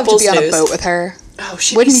for I'd couples love to be news. on a boat with her. Oh,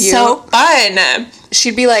 she'd be so fun.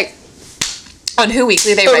 She'd be like, On Who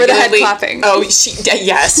Weekly, they Over the regularly... head clapping. Oh,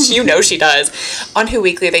 yes, you know she does. On Who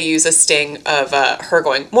Weekly, they use a sting of her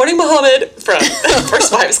going, "Morning, Muhammad," from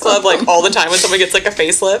First Wives Club, like, all the time when someone gets, like, a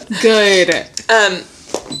facelift. Good.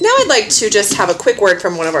 Now I'd like to just have a quick word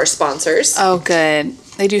from one of our sponsors. Oh, good.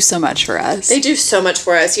 They do so much for us. They do so much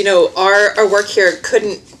for us. You know, our work here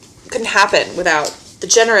couldn't happen without the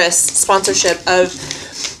generous sponsorship of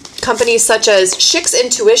companies such as Schick's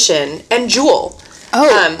Intuition and Jewel.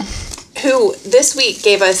 Oh. Who this week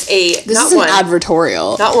gave us This is an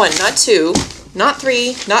advertorial. Not one, not two, not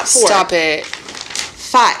three, not four. Stop it.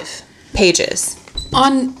 5 pages.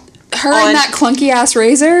 On her and that clunky ass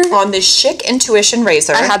razor? On the Schick Intuition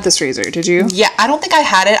razor. I had this razor, did you? Yeah, I don't think I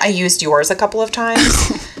had it. I used yours a couple of times.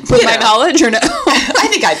 With my knowledge or no?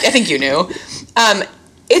 I think you knew.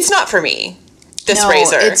 It's not for me. This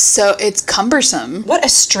razor. It's cumbersome. What a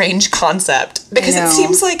strange concept. Because it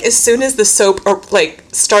seems like as soon as the soap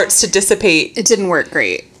starts to dissipate, it didn't work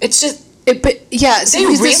great. It's just they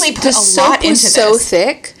really put a lot into this. So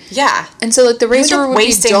thick. Yeah. And so like the razor would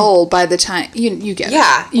be dull by the time you get it.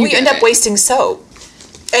 Yeah. We end up wasting soap.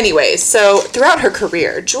 Anyway, so throughout her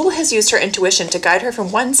career, Jewel has used her intuition to guide her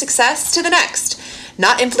from one success to the next.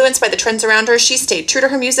 Not influenced by the trends around her, she stayed true to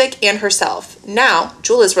her music and herself. Now,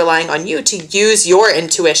 Jewel is relying on you to use your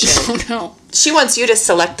intuition. Oh, no. She wants you to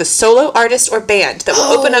select the solo artist or band that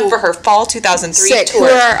will open up for her fall 2003 tour. Who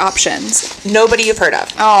are our options? Nobody you've heard of.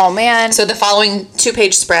 Oh, man. So the following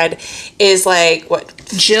 2-page spread is like, what?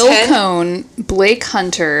 Jill Cohn, Blake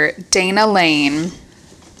Hunter, Dana Lane,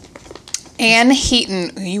 Anne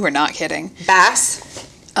Heaton. You were not kidding. Bass.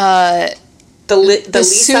 The Lisa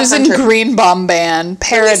Susan Hunter, Greenbaum Band,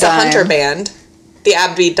 Paradigm. The Lisa Hunter Band, the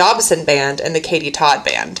Abby Dobson Band, and the Katie Todd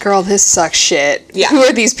Band. Girl, this sucks shit. Yeah. Who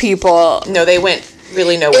are these people? No, they went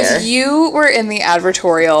really nowhere. If you were in the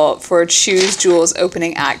advertorial for Choose Jewel's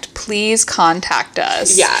opening act, please contact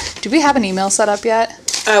us. Yeah. Do we have an email set up yet?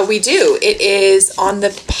 We do. It is on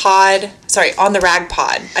the ragpod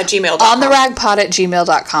at gmail.com.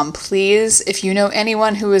 ontheragpod@gmail.com. Please, if you know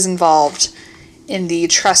anyone who is involved in the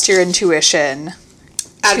Trust Your Intuition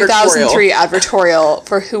 2003 advertorial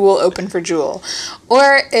for Who Will Open for Jewel.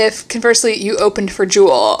 Or if, conversely, you opened for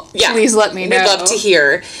Jewel, please let me know. We'd love to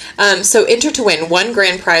hear. So enter to win. One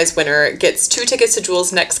grand prize winner gets 2 tickets to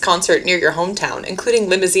Jewel's next concert near your hometown, including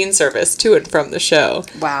limousine service to and from the show.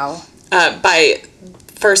 Wow. By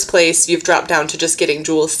first place, you've dropped down to just getting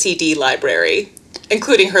Jewel's CD library,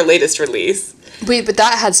 including her latest release. Wait, but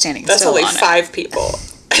that had standing That's still only on 5 people.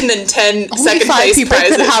 And then 10 only second 5 place people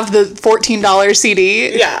prizes. could have the $14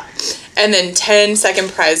 CD. Yeah. And then 10 second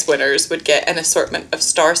prize winners would get an assortment of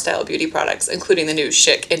star-style beauty products, including the new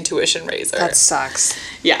Schick Intuition razor. That sucks.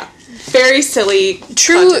 Yeah. Very silly.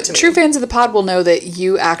 True fans of the pod will know that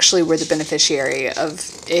you actually were the beneficiary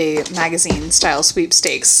of a magazine-style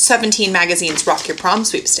sweepstakes. 17 magazines rock your prom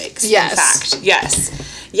sweepstakes. Yes. In fact. Yes.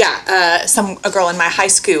 Yeah, a girl in my high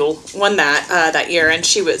school won that year, and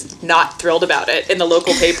she was not thrilled about it in the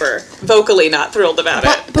local paper. Vocally not thrilled about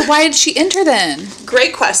it. But why did she enter then?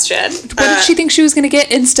 Great question. What did she think she was going to get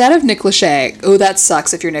instead of Nick Lachey? Oh, that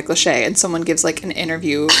sucks if you're Nick Lachey and someone gives like an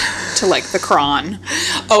interview to like the Cron.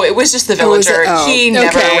 Oh, it was just the Villager. He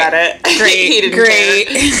never read it. Great. He didn't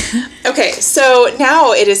care. Okay, so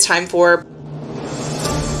now it is time for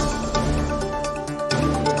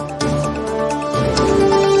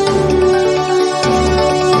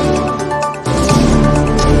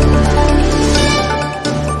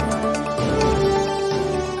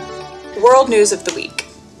World News of the Week.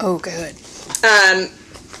 Oh, good.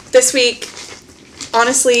 This week,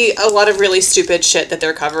 honestly, a lot of really stupid shit that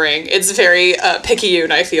they're covering. It's very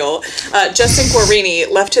picayune, I feel. Justin Guarini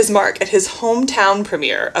left his mark at his hometown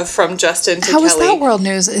premiere of From Justin to Kelly. How is that world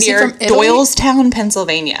news? Is he near from Italy? Doylestown,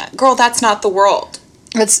 Pennsylvania. Girl, that's not the world.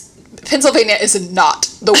 Pennsylvania is not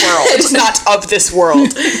the world. It's not of this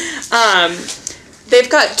world. They've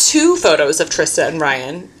got 2 photos of Trista and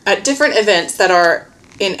Ryan at different events that are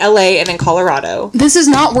in LA and in Colorado. This is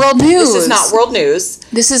not world news. This is not world news.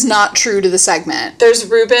 This is not true to the segment. There's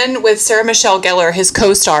Ruben with Sarah Michelle Gellar, his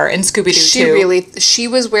co-star in Scooby-Doo 2. She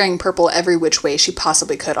was wearing purple every which way she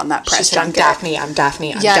possibly could on that press junket. I'm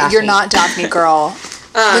Daphne. Yeah, you're not Daphne, girl.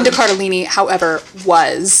 Linda Cardellini, however,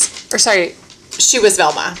 she was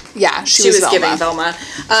Velma. Yeah, she was Velma. Giving Velma.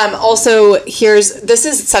 Also, this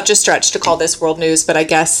is such a stretch to call this world news, but I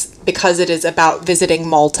guess because it is about visiting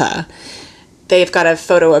Malta, they've got a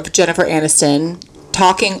photo of Jennifer Aniston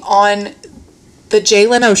talking on the Jay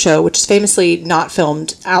Leno show, which is famously not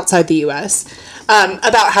filmed outside the U.S.,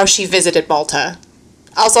 about how she visited Malta.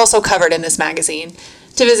 I was also covered in this magazine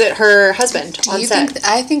to visit her husband on set.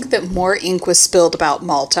 I think that more ink was spilled about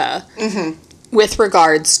Malta with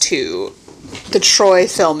regards to the Troy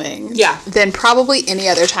filming than probably any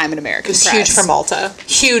other time in American press. Huge for Malta.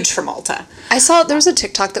 Huge for Malta. I saw there was a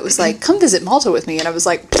TikTok that was like, come visit Malta with me. And I was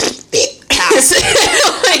like,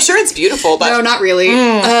 I'm sure it's beautiful, but... No, not really.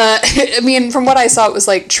 I mean, from what I saw, it was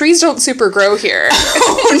like, trees don't super grow here.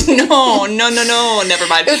 Oh, no. Never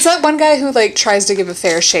mind. It's that one guy who, like, tries to give a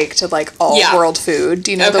fair shake to, like, all world food.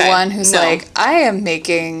 Do you know the one who's like, I am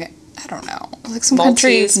making... I don't know. Like some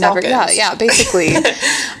countries never. Yeah, basically.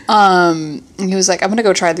 And he was like, I'm gonna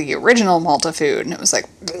go try the original Malta food, and it was like,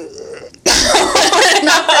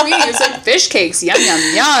 not for me. It's like fish cakes, yum yum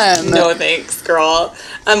yum. No thanks, girl.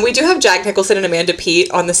 We do have Jack Nicholson and Amanda Peet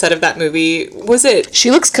on the set of that movie. Was it? She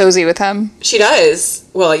looks cozy with him. She does.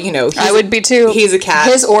 Well, you know, I would be too. He's a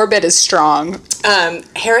cat. His orbit is strong.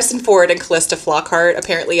 Harrison Ford and Callista Flockhart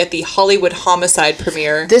apparently at the Hollywood Homicide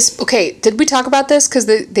premiere. Did we talk about this? Because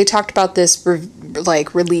they talked about this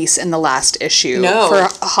release in the last issue for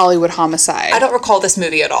Hollywood Homicide. I don't recall this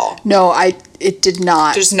movie at all. No, it did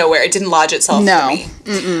not. There's nowhere. It didn't lodge itself for me.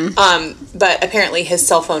 But apparently his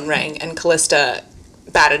cell phone rang and Callista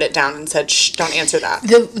batted it down and said, shh, don't answer that.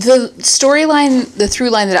 The storyline, the through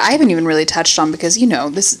line that I haven't even really touched on because, you know,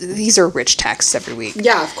 these are rich texts every week.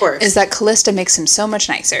 Yeah, of course. Is that Callista makes him so much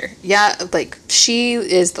nicer. Yeah, like, she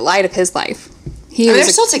is the light of his life. They're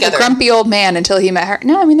still together. A grumpy old man until he met her.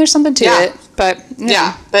 No, I mean, there's something to it. But,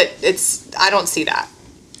 yeah, but I don't see that.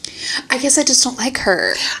 I guess I just don't like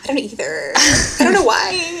her. I don't either. I don't know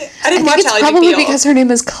why. I didn't watch Ally McBeal. Probably because her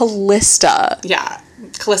name is Callista. Yeah,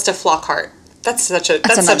 Callista Flockhart. That's such a name.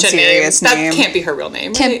 That can't be her real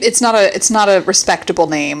name. Right? It's not a respectable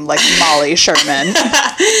name like Molly Sherman.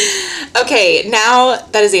 Okay, now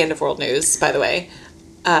that is the end of world news. By the way,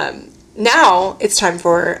 now it's time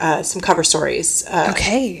for some cover stories.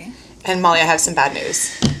 Okay. And Molly, I have some bad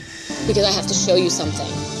news. Because I have to show you something,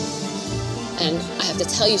 and I have to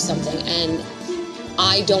tell you something, and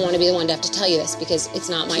I don't want to be the one to have to tell you this because it's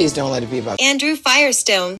not my. Please don't let it be about Andrew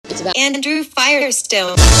Firestone. It's about Andrew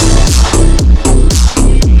Firestone.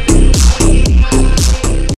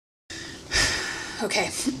 Okay.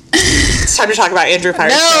 It's time to talk about Andrew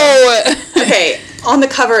Firestone. No! Okay, on the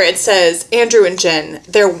cover it says, Andrew and Jen,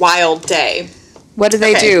 their wild day. What do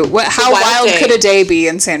they do? How wild could a day be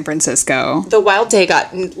in San Francisco? The wild day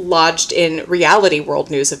got lodged in Reality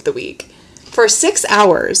World News of the Week. For 6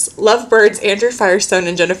 hours, Lovebirds Andrew Firestone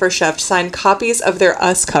and Jennifer Sheff signed copies of their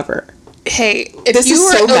Us cover. Hey, if you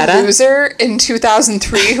were a loser in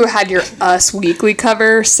 2003 who had your Us weekly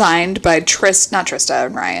cover signed by not Trista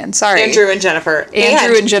and Ryan, sorry. Andrew and Jennifer.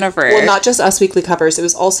 And Jennifer. Well, not just Us weekly covers, it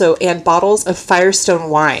was also and bottles of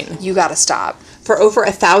Firestone wine. You gotta stop. For over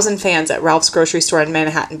 1,000 fans at Ralph's grocery store in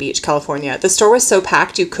Manhattan Beach, California. The store was so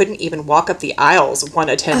packed you couldn't even walk up the aisles, one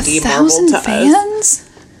attendee marveled to us. 1,000 fans?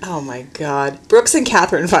 Oh my god. Brooks and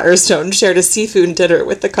Catherine Firestone shared a seafood dinner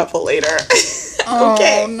with the couple later.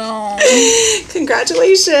 Okay. Oh no.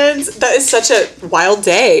 Congratulations. That is such a wild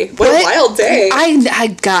day. What a wild day. I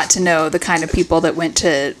got to know the kind of people that went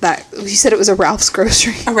to that. You said it was a Ralph's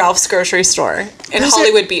grocery. A Ralph's grocery store in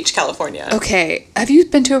Hollywood Beach, California. Okay. Have you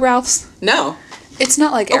been to a Ralph's? No. It's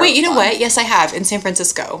not like. Oh wait, you know what? Yes, I have in San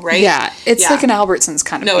Francisco, right? Yeah, it's like an Albertsons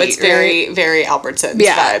kind of. No, it's very, very Albertsons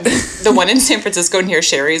vibe. The one in San Francisco near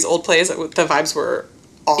Sherry's old place, the vibes were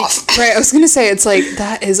off. Right, I was gonna say it's like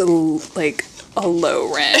that is like a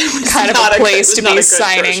low rent kind of a place to be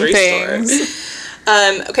signing things.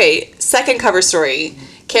 Okay, second cover story: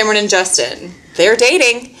 Cameron and Justin. They're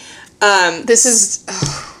dating. This is.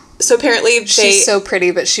 So apparently she's so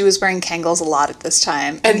pretty, but she was wearing Kangles a lot at this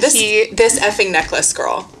time. And this effing necklace,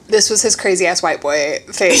 girl. This was his crazy ass white boy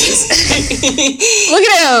face. Look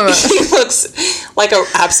at him. He looks like an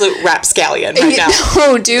absolute rapscallion right now.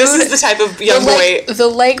 No, dude. This is the type of young boy.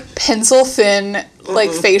 The pencil thin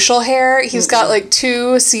facial hair. He's got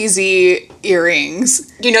 2 CZ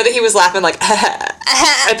earrings. You know that he was laughing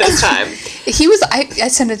at this time. He was. I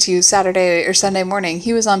sent it to you Saturday or Sunday morning.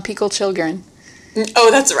 He was on Pickle Children.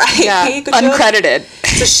 Oh, that's right. Yeah, uncredited.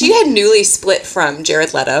 So she had newly split from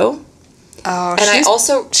Jared Leto. Oh,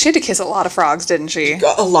 and she had to kiss a lot of frogs, didn't she?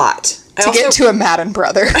 A lot. Get to a Madden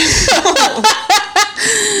brother.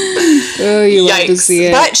 Oh, you love to see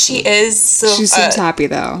it. But she seems happy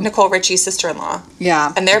though. Nicole Richie's sister-in-law.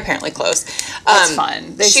 Yeah. And they're apparently close. That's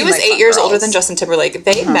fun. She was 8 years older than Justin Timberlake.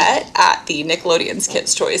 They met at the Nickelodeon's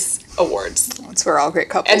Kids' Choice Awards. That's where all great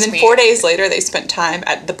couples meet. And then 4 days later, they spent time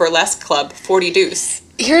at the burlesque club 40 Deuce.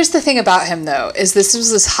 Here's the thing about him, though, is this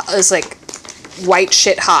was as white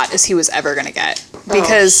shit hot as he was ever gonna get.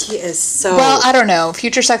 Because he is so... Well, I don't know.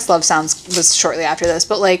 Future Sex Love Sounds was shortly after this,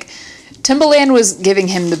 but Timbaland was giving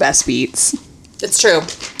him the best beats. It's true.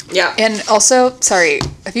 Yeah. And also, sorry,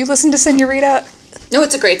 have you listened to Senorita? No,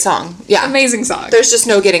 it's a great song. Yeah. Amazing song. There's just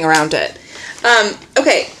no getting around it.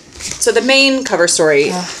 Okay. So the main cover story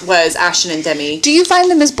was Ashton and Demi. Do you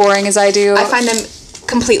find them as boring as I do? I find them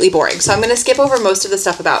completely boring. So I'm going to skip over most of the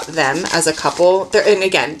stuff about them as a couple. And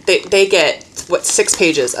again, they get, 6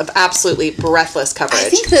 pages of absolutely breathless coverage. I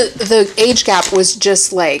think the age gap was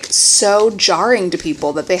just, like, so jarring to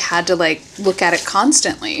people that they had to, like, look at it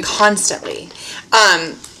constantly.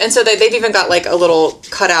 And so they've even got, like, a little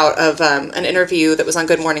cutout of an interview that was on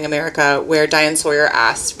Good Morning America where Diane Sawyer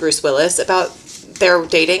asked Bruce Willis about their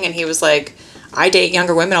dating, and he was like, I date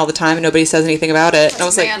younger women all the time and nobody says anything about it. And I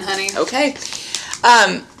was honey. Okay.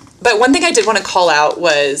 But one thing I did want to call out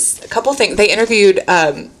was a couple things. They interviewed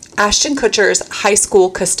Ashton Kutcher's high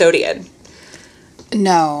school custodian.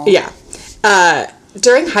 No. Yeah.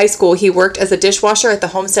 During high school, he worked as a dishwasher at the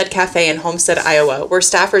Homestead Cafe in Homestead, Iowa, where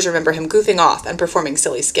staffers remember him goofing off and performing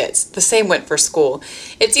silly skits. The same went for school.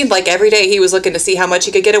 It seemed like every day he was looking to see how much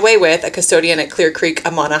he could get away with, a custodian at Clear Creek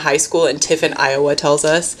Amana High School in Tiffin, Iowa, tells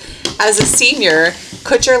us. As a senior,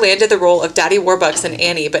 Kutcher landed the role of Daddy Warbucks in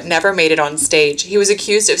Annie, but never made it on stage. He was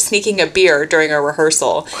accused of sneaking a beer during a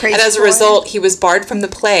rehearsal. Crazy and as a boy. result, he was barred from the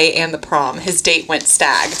play and the prom. His date went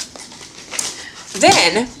stag.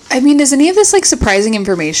 Then... I mean, is any of this, like, surprising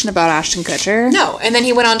information about Ashton Kutcher? No, and then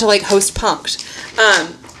he went on to, like, host Punk'd.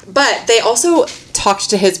 But they also talked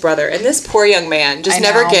to his brother, and this poor young man just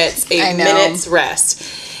never gets a minute's rest.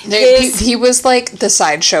 He was, like, the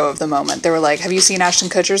sideshow of the moment. They were like, have you seen Ashton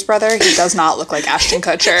Kutcher's brother? He does not look like Ashton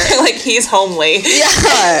Kutcher. Like, he's homely.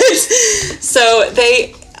 Yeah. So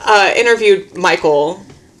they interviewed Michael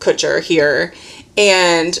Kutcher here.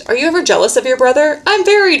 And are you ever jealous of your brother? I'm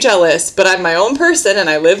very jealous, but I'm my own person and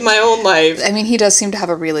I live my own life. I mean, he does seem to have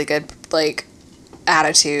a really good, like,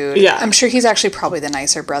 attitude. Yeah. I'm sure he's actually probably the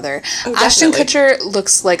nicer brother. Oh, Ashton definitely. Kutcher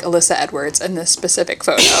looks like Alyssa Edwards in this specific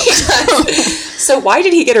photo. So why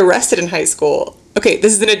did he get arrested in high school? Okay,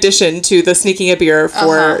 this is in addition to the sneaking a beer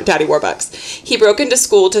for Daddy Warbucks. He broke into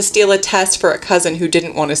school to steal a test for a cousin who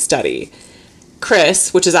didn't want to study.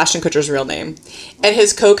 Chris, which is Ashton Kutcher's real name, and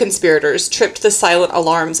his co-conspirators tripped the silent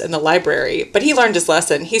alarms in the library, but he learned his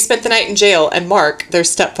lesson. He spent the night in jail, and Mark, their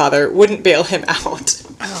stepfather, wouldn't bail him out.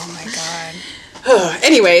 Oh my god.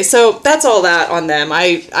 Anyway, so that's all that on them.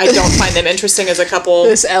 I don't find them interesting as a couple.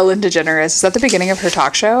 This Ellen DeGeneres, is that the beginning of her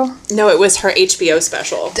talk show? No, it was her HBO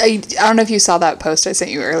special. I don't know if you saw that post I sent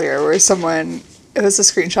you earlier where someone... It was a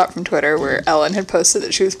screenshot from Twitter where Ellen had posted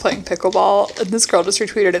that she was playing pickleball, and this girl just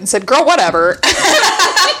retweeted it and said, "Girl, whatever."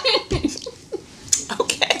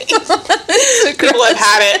 Okay. People have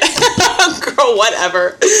had it. Girl,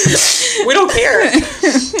 whatever. We don't care.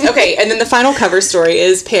 Okay, and then the final cover story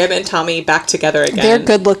is Pam and Tommy back together again. They're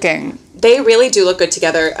good looking. They really do look good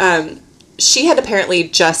together. She had apparently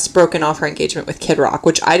just broken off her engagement with Kid Rock,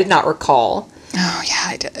 which I did not recall. Oh, yeah,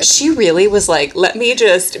 I did. She really was like, let me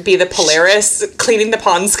just be the Polaris cleaning the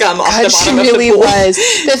pond scum off the bottom she of really the pool. was.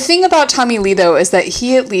 The thing about Tommy Lee, though, is that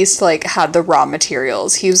he at least, like, had the raw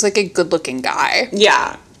materials. He was, like, a good-looking guy.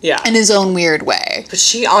 Yeah, yeah. In his own weird way. But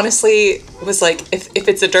she honestly was like, if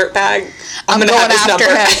it's a dirtbag, I'm going to have his number.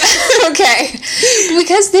 Him. Okay.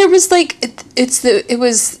 Because there was, like, it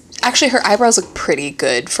was... Actually, her eyebrows look pretty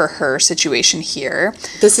good for her situation here.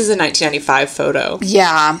 This is a 1995 photo.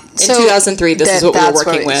 Yeah. In 2003, this is what we were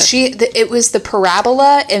working with. It was the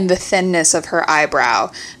parabola and the thinness of her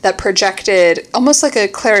eyebrow that projected almost like a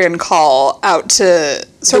clarion call out to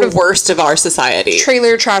sort of worst of our society.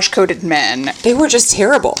 Trailer trash-coated men. They were just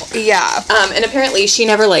terrible. Yeah. And apparently she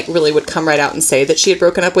never, like, really would come right out and say that she had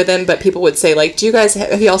broken up with him, but people would say, like,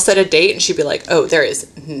 have y'all set a date? And she'd be like, oh, there is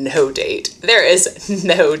no date. There is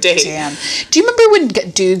no date. Damn. Do you remember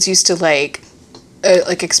when dudes used to, like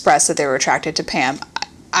express that they were attracted to Pam?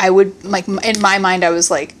 I would, like, in my mind, I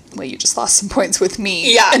was like, well, you just lost some points with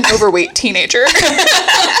me. Yeah. An overweight teenager.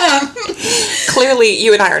 Clearly,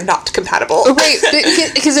 you and I are not compatible. Right,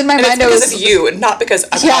 because in my and mind, it's because of you, and not because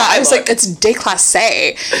of how I was look. like, it's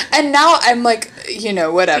déclassé. And now I'm like,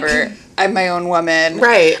 whatever. I'm my own woman.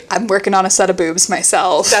 Right. I'm working on a set of boobs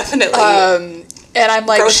myself. Definitely. And I'm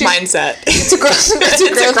like, growth mindset. It's a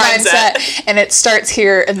growth mindset. And it starts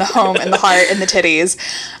here in the home, in the heart, in the titties.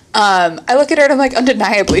 I look at her and I'm like,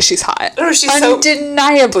 undeniably she's hot. Oh, she's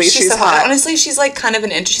undeniably she's so hot. Honestly, she's like kind of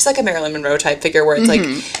she's like a Marilyn Monroe type figure where it's like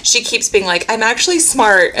she keeps being like, I'm actually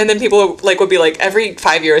smart, and then people like would be like every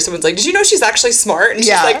 5 years someone's like, did you know she's actually smart? And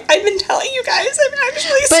she's like, I've been telling you guys I'm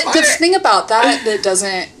actually smart. But the thing about that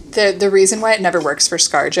doesn't the reason why it never works for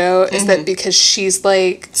ScarJo is that because she's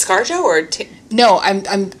like ScarJo or No,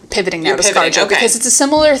 I'm pivoting now to pivoting, ScarJo okay. because it's a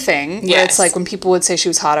similar thing where Yes. it's like when people would say she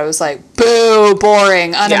was hot, I was like, boo,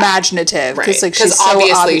 boring, unimaginative. Because Right. like she's 'Cause so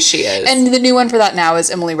obviously obvious. she is. And the new one for that now is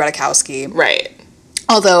Emily Ratajkowski. Right.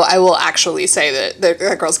 Although I will actually say that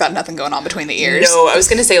that girl's got nothing going on between the ears. No, I was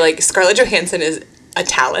going to say, like, Scarlett Johansson is a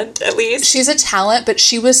talent, at least. She's a talent, but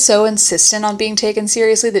she was so insistent on being taken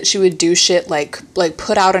seriously that she would do shit like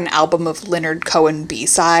put out an album of Leonard Cohen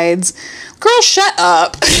B-sides. Girl, shut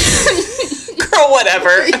up. Girl,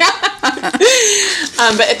 whatever.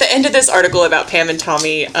 But at the end of this article about Pam and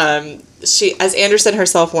Tommy, she, as Anderson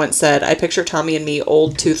herself once said, I picture Tommy and me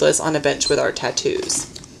old, toothless, on a bench with our tattoos.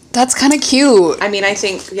 That's kind of cute. I mean, I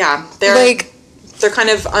think, yeah, they're Like- they're kind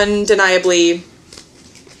of undeniably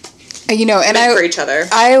You know, and meant for each other.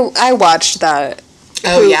 I watched that.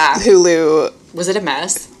 Oh, yeah. Hulu. Was it a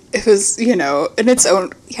mess? It was, you know, in its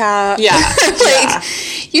own, yeah. Yeah. Yeah.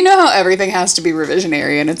 You know how everything has to be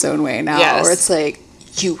revisionary in its own way now, Yes. where it's like,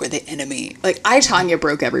 you were the enemy. Like, I, Tanya,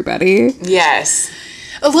 broke everybody. Yes.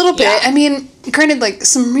 A little bit. Yeah. I mean, granted, like,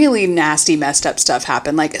 some really nasty, messed up stuff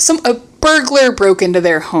happened. Like, a burglar broke into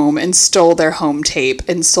their home and stole their home tape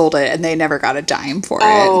and sold it, and they never got a dime for it.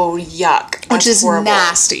 Oh, yuck. Which That's is horrible.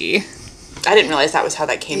 nasty. I didn't realize that was how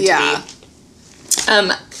that came Yeah. to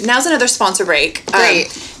be. Now's another sponsor break. Great.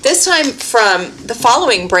 This time from the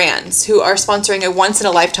following brands who are sponsoring a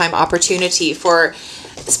once-in-a-lifetime opportunity for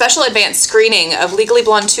special advanced screening of Legally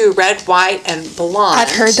Blonde 2 Red, White, and Blonde.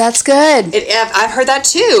 I've heard that's good. I've heard that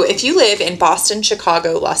too. If you live in Boston,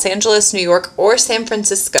 Chicago, Los Angeles, New York, or San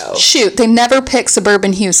Francisco. Shoot, they never pick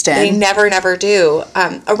suburban Houston. They never do.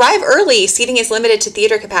 Arrive early. Seating is limited to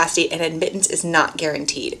theater capacity and admittance is not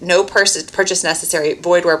guaranteed. No purchase necessary.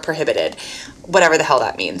 Void where prohibited. Whatever the hell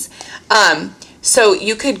that means. So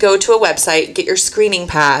you could go to a website, get your screening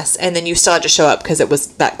pass, and then you still had to show up because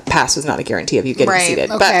that pass was not a guarantee of you getting Right, seated.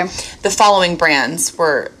 okay. But the following brands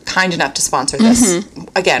were kind enough to sponsor this.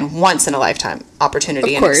 Again, once in a lifetime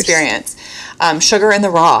opportunity Of and course. experience. Sugar in the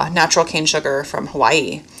Raw, natural cane sugar from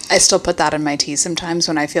Hawaii. I still put that in my tea sometimes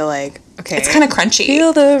when I feel like, okay. It's kind of crunchy.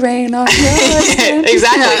 Feel the rain on your skin.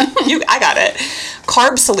 Exactly. I got it.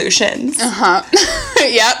 Carb Solutions.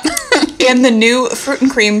 Yep. And the new Fruit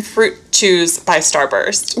and Cream Fruit Chews by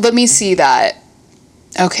Starburst. Let me see that.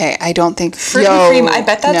 Okay, I don't think Fruit and cream, I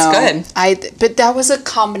bet that's good. But that was a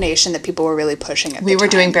combination that people were really pushing at We the were time.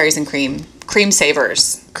 doing berries and cream. Cream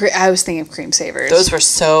savers. I was thinking of cream savers. Those were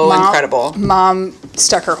so incredible. Mom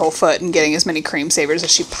stuck her whole foot in getting as many cream savers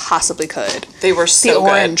as she possibly could. They were The so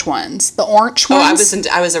orange ones. The orange good. ones.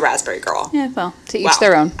 I was a raspberry girl. Yeah, well, to each Wow.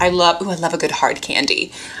 their own. I love a good hard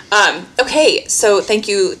candy. Okay, so thank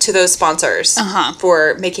you to those sponsors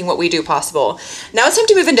for making what we do possible. Now it's time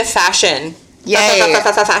to move into fashion. Yay.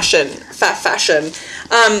 Fashion.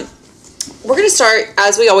 We're going to start,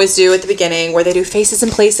 as we always do at the beginning, where they do faces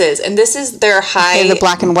and places. And this is their Okay, the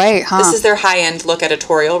black and white, huh? This is their high-end look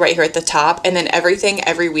editorial right here at the top. And then everything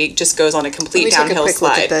every week just goes on a complete Let me take a downhill quick slide.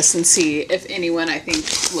 look at this and see if anyone I think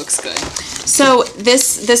looks good. So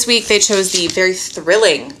this week they chose the very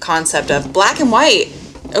thrilling concept of black and white.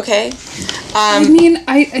 Okay. I mean,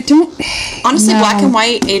 I don't. Honestly, No. black and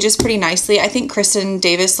white ages pretty nicely. I think Kristen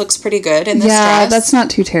Davis looks pretty good in this Yeah, dress. that's not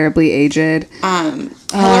too terribly aged.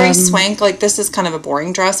 Hilary Swank, like this is kind of a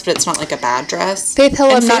boring dress, but it's not like a bad dress. Faith Hill,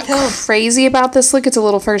 And I'm not Faith Hill- crazy about this look. It's a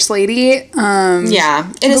little First Lady. Yeah,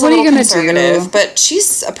 it is a what are you little gonna conservative, do? but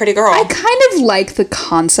she's a pretty girl. I kind of like the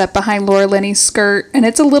concept behind Laura Linney's skirt, and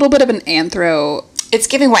it's a little bit of an anthro. It's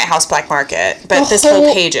giving White House Black Market, but this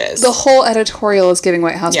whole page is. The whole editorial is giving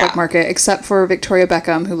White House Yeah. Black Market, except for Victoria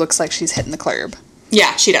Beckham, who looks like she's hitting the club.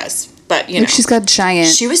 Yeah, she does. But, you know. Like she's got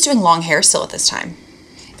giant. She was doing long hair still at this time.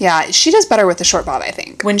 Yeah, she does better with the short bob, I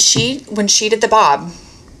think. When she did the bob,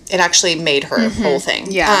 it actually made her whole thing.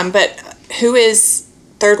 Yeah. But who is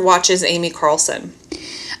Third Watch's Amy Carlson?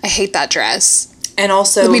 I hate that dress. And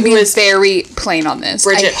also, Let me who be is very plain on this.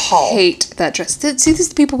 Bridget I Hall. hate that dress. See, these are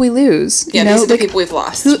the people we lose. Yeah, you know? these are the Like, people we've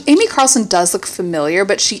lost. Amy Carlson does look familiar,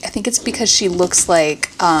 but I think it's because she looks like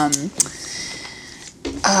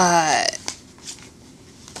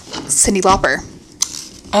Cyndi Lauper.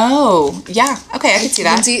 Oh, yeah. Okay, I can see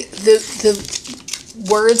that. Lindsay, the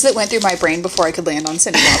words that went through my brain before I could land on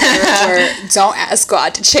Cyndi Lauper were, "Don't ask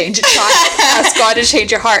God to change a child. Ask God to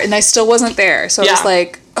change your heart," and I still wasn't there. So I was Yeah.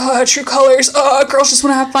 like, true colors. Girls just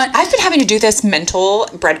want to have fun. I've been having to do this mental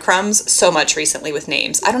breadcrumbs so much recently with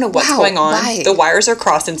names. I don't know what's going on. Why? The wires are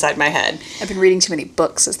crossed inside my head. I've been reading too many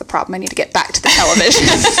books is the problem. I need to get back to the television.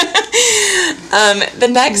 The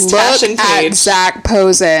next fashion page at Zac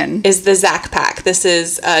Posen is the Zac Pack. This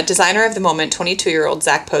is designer of the moment, 22-year-old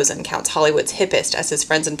Zac Posen counts Hollywood's hippest as his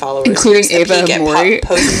friends and followers, including Ava Amuri.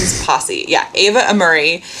 Posen's posse. Yeah, Ava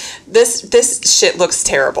Amuri. This shit looks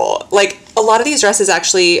terrible. Like, a lot of these dresses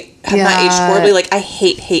actually have not aged horribly. Like, I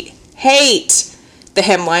hate the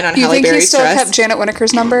hemline on Halle Berry's dress. You think he still kept Janet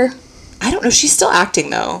Winneker's number? I don't know. She's still acting,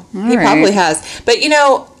 though. He right. probably has. But, you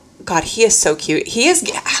know, God, he is so cute.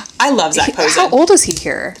 I love Zac Posen. How old is he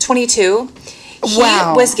here? 22. He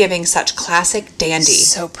was giving such classic dandy.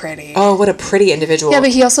 So pretty. Oh, what a pretty individual. Yeah, but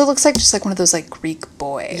he also looks like just like one of those like Greek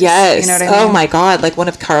boys. Yes. You know what I mean? Oh my God, like one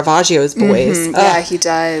of Caravaggio's boys. Mm-hmm. Yeah, he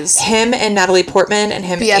does. Him and Natalie Portman and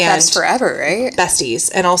him BFFs and forever, right? besties.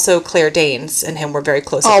 And also Claire Danes and him were very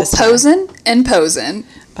close at Oh, this time. Posen and Posen.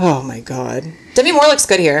 Oh my God. Demi Moore looks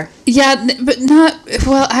good here. Yeah, but not...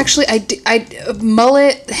 Well, actually, I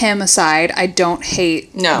mullet him aside, I don't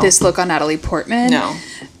hate this look on Natalie Portman. No.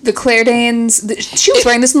 The Claire Danes... She was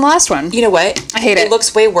wearing this in the last one. You know what? I hate it. It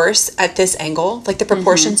looks way worse at this angle. Like, the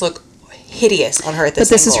proportions look hideous on her at this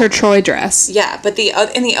But this angle. is her Troy dress. Yeah, but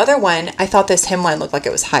in the other one, I thought this hemline looked like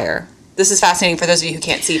it was higher. This is fascinating for those of you who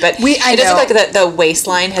can't see, but it does look like the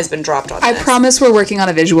waistline has been dropped on I this. promise we're working on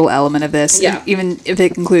a visual element of this, Yeah. even if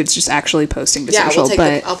it includes just actually posting to social.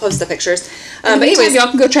 I'll post the pictures. But anyways, y'all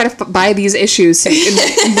can go try to buy these issues and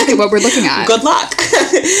look at what we're looking at. Good luck.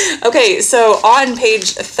 Okay, so on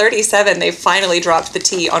page 37, they finally dropped the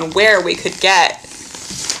tea on where we could get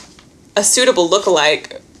a suitable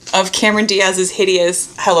lookalike of Cameron Diaz's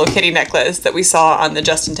hideous Hello Kitty necklace that we saw on the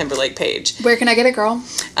Justin Timberlake page. Where can I get it, girl?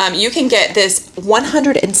 You can get this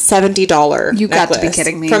 $170 You got to be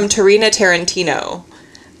kidding me. From Tarina Tarantino.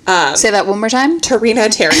 Say that one more time. Tarina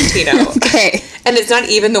Tarantino. Okay. And it's not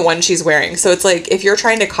even the one she's wearing. So it's like, if you're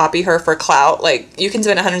trying to copy her for clout, like, you can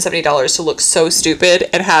spend $170 to look so stupid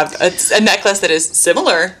and have a necklace that is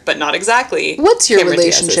similar, but not exactly. What's your Cameron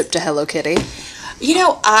relationship Diaz's. to Hello Kitty? You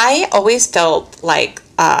know, I always felt like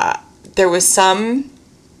there was some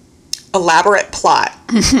elaborate plot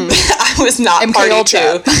I was not party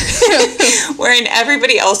to, wherein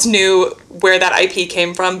everybody else knew where that IP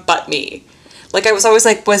came from but me. Like, I was always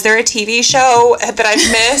like, was there a TV show that I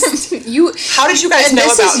missed? How did you guys know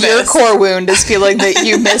about this? Your core wound is feeling that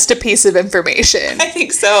you missed a piece of information. I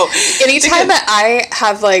think so. Anytime that I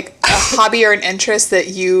have, like, a hobby or an interest that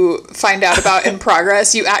you find out about in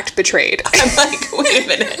progress, you act betrayed. I'm like, wait a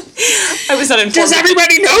minute. I was not informed. Does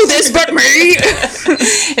everybody know this but me?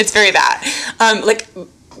 It's very that.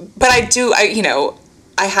 But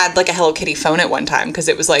I had like a Hello Kitty phone at one time because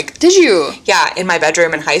it was like... Did you? Yeah, in my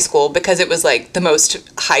bedroom in high school because it was like the most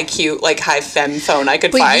high cute, like high femme phone I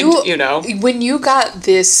could find, you know? When you got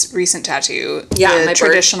this recent tattoo, my the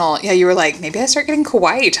traditional... Yeah, you were like, maybe I start getting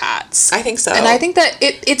kawaii tats. I think so. And I think that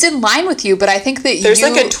it's in line with you, but I think that There's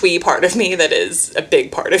like a twee part of me that is a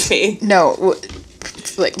big part of me. No,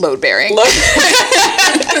 like load bearing.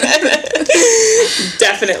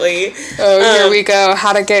 Definitely. Oh, here we go.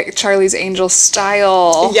 How to get Charlie's Angel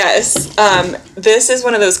style. Yes. This is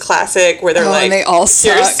one of those classic where they're like, and they all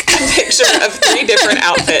suck. Here's a picture of 3 different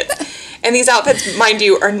outfits. And these outfits, mind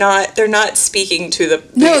you, they're not speaking to the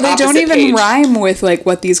No, they don't even page. Rhyme with like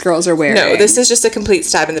what these girls are wearing. No, this is just a complete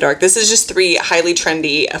stab in the dark. This is just 3 highly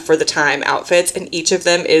trendy for the time outfits, and each of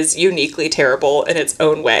them is uniquely terrible in its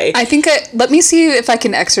own way. I think let me see if I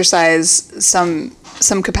can exercise some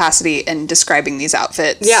capacity in describing these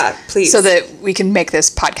outfits. Yeah, please. So that we can make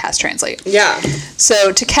this podcast translate. Yeah.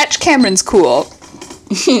 So to catch Cameron's cool,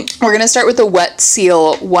 we're going to start with the Wet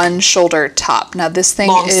Seal one shoulder top. Now this thing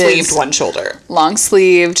Long-sleeved one shoulder.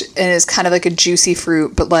 Long-sleeved and is kind of like a juicy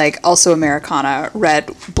fruit, but like also Americana,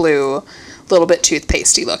 red, blue, a little bit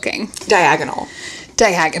toothpastey looking. Diagonal.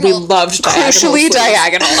 We loved diagonal. Crucially sleeves.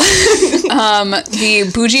 diagonal. The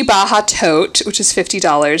Bougie Baja tote, which is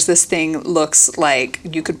 $50. This thing looks like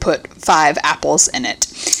you could put 5 apples in it.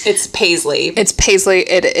 It's paisley.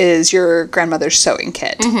 It is your grandmother's sewing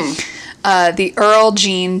kit. The Earl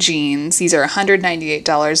Jean jeans, these are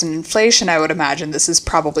 $198. In inflation, I would imagine this is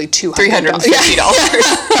probably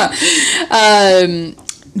 $350.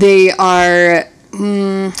 They are,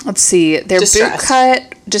 let's see, they're boot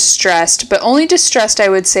cut, distressed, but only distressed, I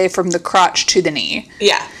would say, from the crotch to the knee.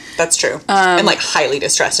 Yeah, that's true. And like highly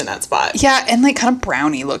distressed in that spot. Yeah, and like kind of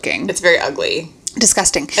brownie looking. It's very ugly.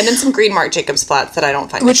 Disgusting. And then some green Marc Jacobs flats that I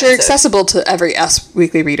don't find Which are accessible to every Us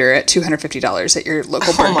Weekly reader at $250 at your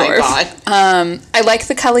local Bergdorf. Oh my god. I like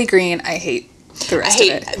the Kelly green. I hate the rest of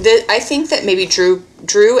it. I think that maybe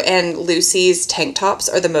Drew and Lucy's tank tops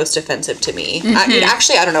are the most offensive to me.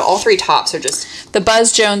 Actually, I don't know. All three tops are just... The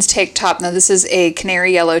Buzz Jones tank top. Now, this is a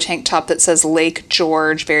canary yellow tank top that says Lake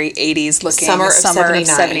George, very 80s looking. Summer of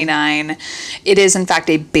 79. It is, in fact,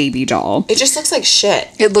 a baby doll. It just looks like shit.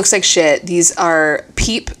 It looks like shit. These are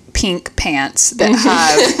peep pink pants that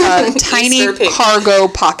have tiny cargo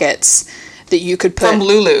pockets that you could put from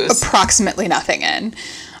Lulu's approximately nothing in.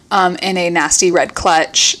 And a nasty red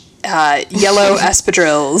clutch, yellow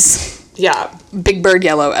espadrilles. Yeah. Big Bird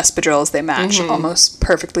yellow espadrilles. They match almost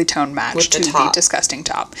perfectly tone match to the disgusting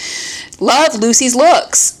top. Love Lucy's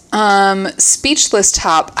looks. Speechless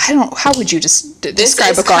top. How would you just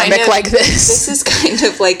describe a garment like this? This is kind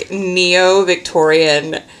of like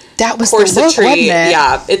neo-Victorian. That was the look, wasn't it?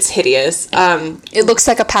 Yeah, it's hideous. It looks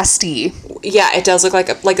like a pasty. Yeah, it does look like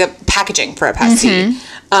a packaging for a pasty.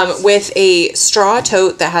 With a straw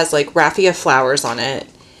tote that has like raffia flowers on it.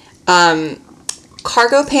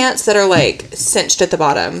 Cargo pants that are like cinched at the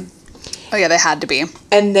bottom. Oh yeah, they had to be.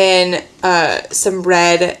 And then some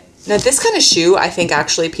red. Now this kind of shoe I think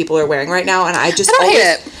actually people are wearing right now, and I don't hate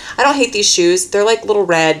it. I don't hate these shoes. They're like little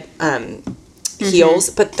red heels,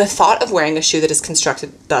 but the thought of wearing a shoe that is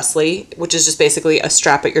constructed thusly, which is just basically a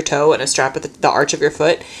strap at your toe and a strap at the arch of your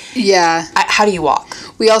foot. Yeah. How do you walk?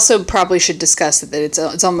 We also probably should discuss that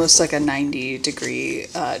it's almost like a 90-degree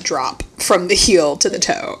drop from the heel to the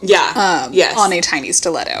toe. Yeah. Yes. On a tiny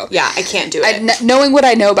stiletto. Yeah, I can't do it. Knowing what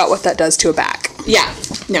I know about what that does to a back. Yeah.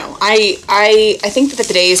 No. I think that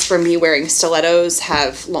the days for me wearing stilettos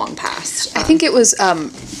have long passed. I think it was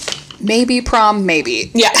maybe prom, maybe.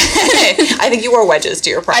 Yeah. I think you wore wedges to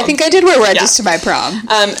your prom. I think I did wear wedges to my prom.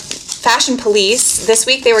 Fashion Police, this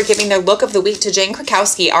week they were giving their look of the week to Jane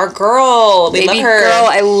Krakowski, our girl. We love her. Girl,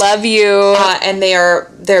 I love you. And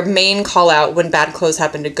their main call out when bad clothes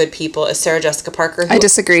happen to good people is Sarah Jessica Parker. I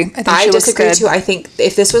disagree. I disagree too. I think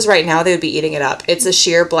if this was right now, they would be eating it up. It's a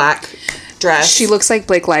sheer black dress. She looks like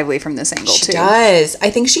Blake Lively from this angle too. She does. I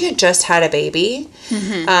think she had just had a baby.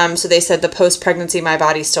 So they said the post-pregnancy My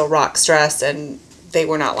Body Still Rocks dress, and they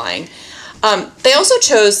were not lying. They also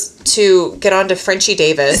chose to get on to Frenchie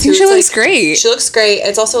Davis. I think she looks great. She looks great.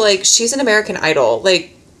 It's also like she's an American Idol.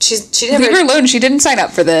 Like she didn't leave her alone. She didn't sign up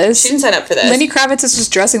for this. She didn't sign up for this. Lenny Kravitz is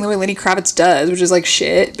just dressing the way Lenny Kravitz does, which is like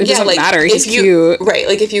shit. But it doesn't matter. He's cute. Right.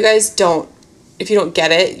 Like if you don't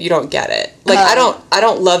get it, you don't get it. Like I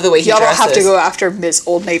don't love the way he dresses. Y'all don't have to go after Miss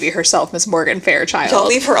Old Navy herself, Miss Morgan Fairchild. Don't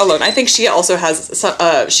leave her alone. I think she also has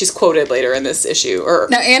some, she's quoted later in this issue.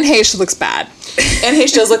 Now Anne Heche looks bad. Anne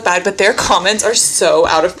Heche does look bad, but their comments are so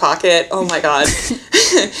out of pocket. Oh my god.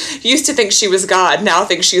 Used to think she was God, now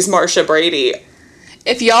think she's Marsha Brady.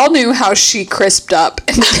 If y'all knew how she crisped up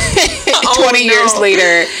 20 years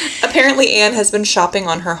later. Apparently Anne has been shopping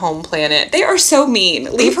on her home planet. They are so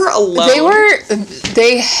mean. Leave her alone.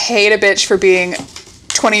 They hate a bitch for being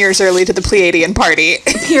 20 years early to the Pleiadian party.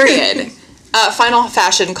 Period. Final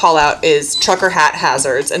fashion call out is trucker hat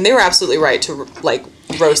hazards, and they were absolutely right to like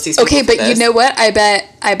roast these people. Okay, but you know what? I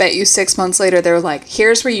bet you 6 months later they were like,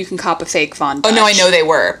 here's where you can cop a fake Von Dutch. Oh no, I know they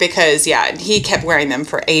were, because he kept wearing them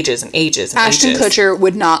for ages and ages and Ashton Kutcher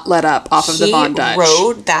would not let up off of the Von Dutch. He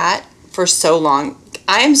rode that for so long.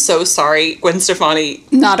 I am so sorry, Gwen Stefani.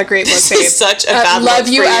 Not a great look, babe. Such a bad look love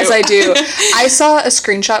you as I do. I saw a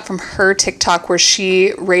screenshot from her TikTok where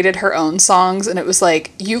she rated her own songs, and it was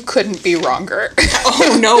like, you couldn't be wronger.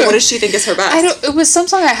 Oh no, what does she think is her best? It was some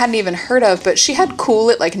song I hadn't even heard of, but she had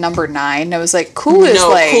Cool at like number 9. And I was like, Cool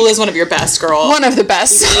is one of your best, girl. One of the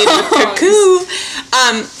best songs.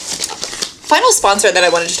 Final sponsor that I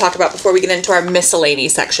wanted to talk about before we get into our miscellany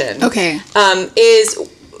section. Okay. Is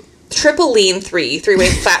Triple Lean 3-Way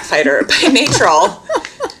Fat Fighter by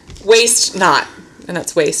Natrol. Waste not. And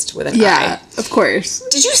that's waste with an I. Yeah, of course.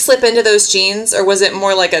 Did you slip into those jeans, or was it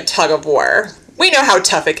more like a tug of war? We know how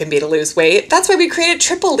tough it can be to lose weight. That's why we created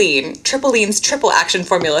Triple Lean. Triple Lean's triple action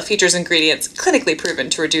formula features ingredients clinically proven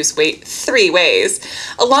to reduce weight 3 ways.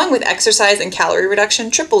 Along with exercise and calorie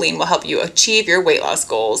reduction, Triple Lean will help you achieve your weight loss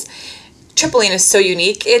goals. Triple Lean is so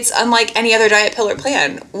unique, it's unlike any other diet pill or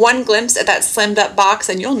plan. One glimpse at that slimmed up box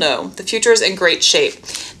and you'll know the future is in great shape.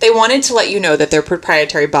 They wanted to let you know that their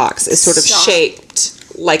proprietary box is sort of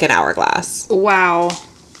shaped like an hourglass. Wow.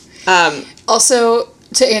 Also,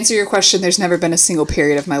 to answer your question, there's never been a single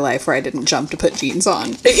period of my life where I didn't jump to put jeans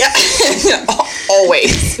on. Yeah,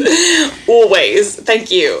 always. Always.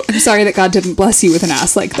 Thank you. I'm sorry that God didn't bless you with an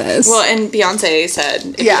ass like this. Well, and Beyonce said,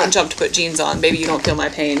 if you don't jump to put jeans on, maybe you don't feel my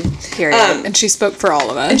pain. Period. And she spoke for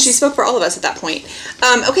all of us. And she spoke for all of us at that point.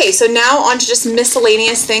 Okay, so now on to just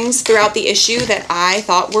miscellaneous things throughout the issue that I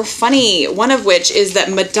thought were funny. One of which is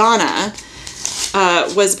that Madonna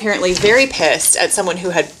was apparently very pissed at someone who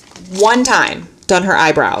had one time done her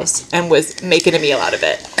eyebrows and was making a meal out of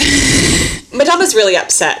it. Madonna's really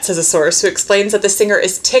upset, says a source, who explains that the singer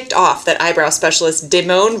is ticked off that eyebrow specialist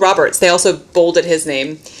Damone Roberts, they also bolded his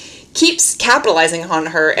name, keeps capitalizing on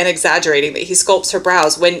her and exaggerating that he sculpts her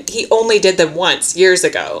brows when he only did them once, years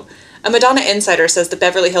ago. A Madonna insider says the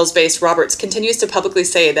Beverly Hills-based Roberts continues to publicly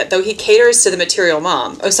say that though he caters to the material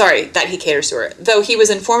mom, that he caters to her, though he was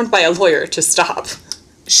informed by a lawyer to stop.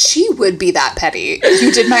 She would be that petty.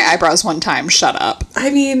 You did my eyebrows one time, shut up. I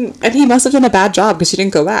mean, and he must have done a bad job because she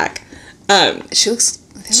didn't go back. She looks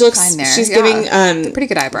fine there. She's giving they're pretty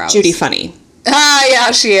good eyebrows. Judy funny. Ah,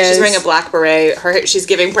 yeah, she is. She's wearing a black beret. She's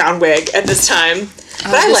giving brown wig at this time.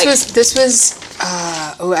 But this was.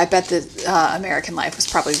 I bet the American Life was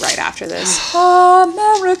probably right after this.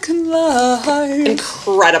 American Life.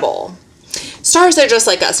 Incredible. Stars that are just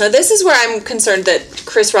like us. Now, this is where I'm concerned that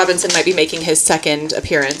Chris Robinson might be making his second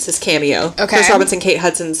appearance, his cameo. Okay. Chris Robinson, Kate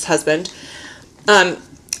Hudson's husband,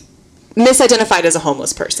 misidentified as a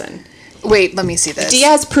homeless person. Wait, let me see this.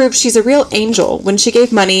 Diaz proved she's a real angel when she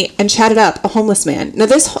gave money and chatted up a homeless man. Now,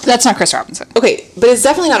 that's not Chris Robinson. Okay, but it's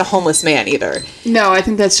definitely not a homeless man either. No, I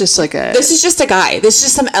think that's just like a... This is just a guy. This is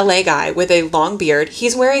just some LA guy with a long beard.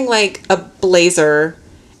 He's wearing like a blazer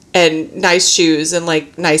and nice shoes and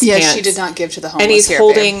like nice pants. Yeah, she did not give to the homeless. And he's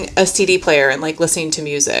holding a CD player and like listening to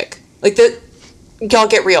music. Like y'all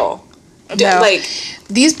get real. No. Like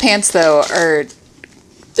these pants though are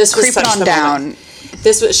this was creeping such on the down. Moment.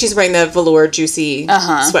 She's wearing the velour juicy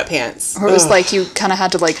sweatpants. Or it was like you kind of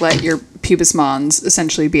had to like let your pubis mons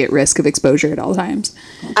essentially be at risk of exposure at all times.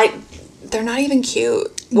 They're not even cute.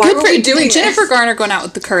 Why are we doing Jennifer this? Garner going out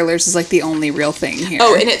with the curlers is like the only real thing here.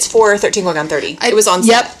 Oh, and it's for 13 going on 30. It was on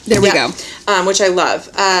Yep, set. there we go. Which I love.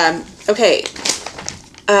 Okay.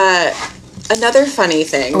 Another funny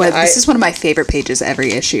thing. This is one of my favorite pages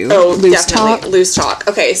every issue. Oh, Loose definitely. talk. Loose talk.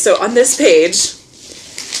 Okay, so on this page,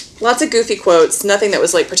 lots of goofy quotes. Nothing that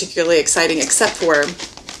was like particularly exciting except for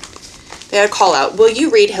they had a call out. Will you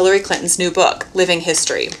read Hillary Clinton's new book, Living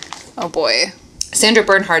History? Oh boy. Sandra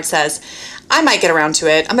Bernhard says, I might get around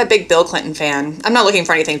to it. I'm a big Bill Clinton fan. I'm not looking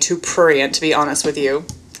for anything too prurient, to be honest with you.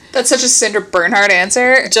 That's such a Sandra Bernhard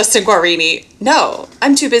answer. Justin Guarini, no,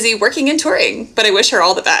 I'm too busy working and touring, but I wish her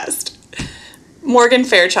all the best. Morgan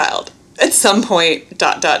Fairchild, at some point, ...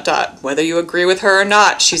 Whether you agree with her or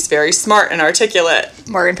not, she's very smart and articulate.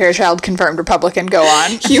 Morgan Fairchild, confirmed Republican, go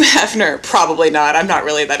on. Hugh Hefner, probably not. I'm not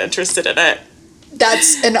really that interested in it.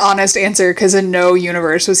 That's an honest answer, because in no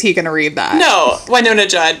universe was he going to read that. No, Winona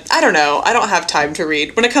Judd, I don't know. I don't have time to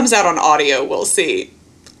read. When it comes out on audio, we'll see.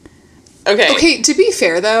 Okay, to be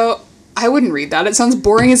fair, though, I wouldn't read that. It sounds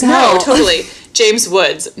boring as hell. No, totally. James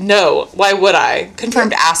Woods, no. Why would I?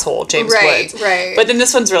 Confirmed asshole, James Woods. Right. But then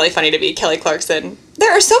this one's really funny to me. Kelly Clarkson.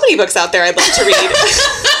 There are so many books out there I'd love to read.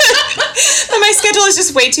 But my schedule is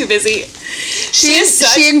just way too busy. She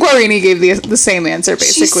and Guarini gave the same answer,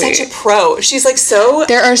 basically. She's such a pro. She's like so...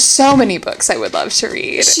 There are so many books I would love to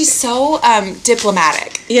read. She's so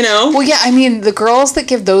diplomatic, you know? Well, yeah, I mean, the girls that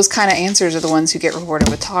give those kind of answers are the ones who get rewarded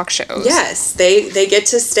with talk shows. Yes, they get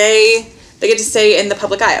to stay... They get to stay in the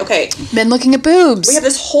public eye. Okay. Men looking at boobs. We have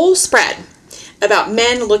this whole spread about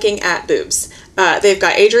men looking at boobs. They've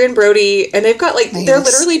got Adrian Brody, and they've got, like, they're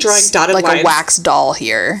literally drawing dotted lines. Like a wax doll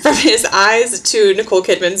here. From his eyes to Nicole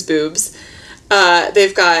Kidman's boobs.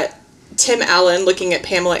 They've got Tim Allen looking at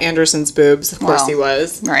Pamela Anderson's boobs. Of course he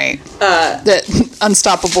was. Right. The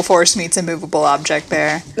unstoppable force meets immovable object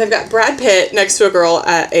there. They've got Brad Pitt next to a girl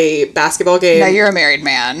at a basketball game. Now you're a married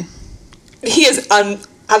man. He is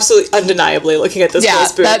absolutely undeniably looking at this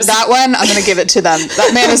girl's boobs. That one, I'm going to give it to them.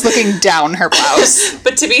 That man is looking down her blouse.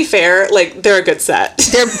 But to be fair, like, they're a good set.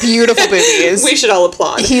 They're beautiful boobies. We should all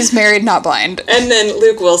applaud. He's married, not blind. And then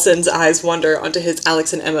Luke Wilson's eyes wander onto his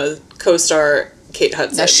Alex and Emma co-star, Kate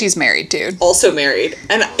Hudson. No, she's married, dude. Also married.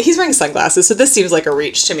 And he's wearing sunglasses, so this seems like a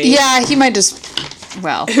reach to me. Yeah, he might just...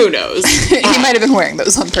 Well, who knows? He might have been wearing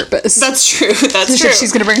those on purpose. That's true. That's true. If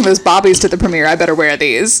she's going to bring those bobbies to the premiere, I better wear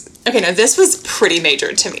these. Okay, now this was pretty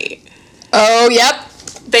major to me. Oh, yep.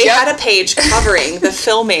 They had a page covering the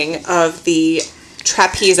filming of the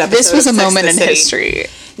trapeze episode. This was a moment in City. history.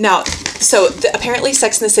 Now, so apparently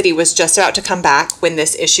Sex and the City was just about to come back when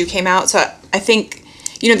this issue came out. So I think,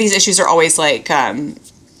 you know, these issues are always like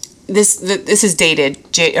this is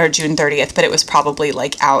dated June 30th, but it was probably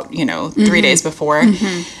like out, 3 days before.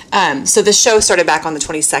 So the show started back on the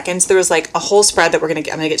 22nd. So there was like a whole spread that I'm going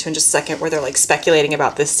to get to in just a second, where they're like speculating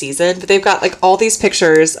about this season. But they've got like all these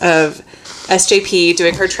pictures of SJP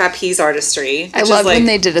doing her trapeze artistry. I love when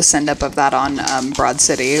they did a send up of that on Broad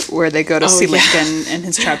City, where they go to see Lincoln and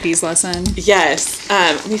his trapeze lesson. Yes.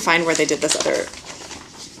 Let me find where they did this other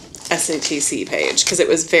SATC page, because it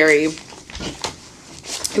was very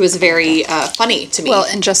funny to me. Well,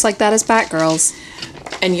 and just like that is Batgirls.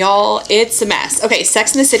 And y'all, it's a mess. Okay,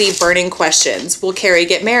 Sex and the City burning questions. Will Carrie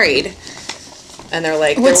get married? And they're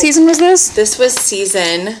like... What season was this? This was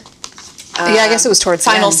season... I guess it was towards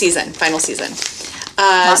the end. Final season.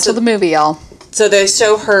 Not till the movie, y'all. So they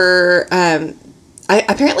show her...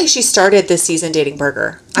 apparently she started this season dating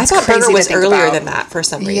Berger. I thought Berger was earlier than that for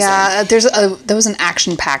some reason. Yeah, there was an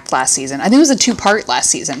action-packed last season. I think it was a 2-part last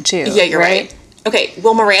season, too. Yeah, you're right. Okay,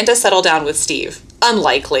 will Miranda settle down with Steve?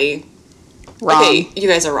 Unlikely. Wrong. Okay, you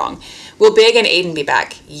guys are wrong. Will Big and Aiden be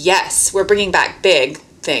back? Yes, we're bringing back Big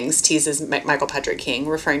things, teases Michael Patrick King,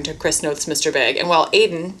 referring to Chris Noth's Mr. Big. And while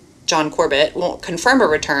Aiden, John Corbett, won't confirm a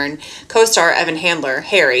return, co-star Evan Handler,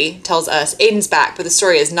 Harry, tells us Aiden's back, but the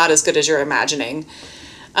story is not as good as you're imagining.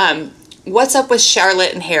 What's up with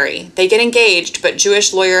Charlotte and Harry? They get engaged, but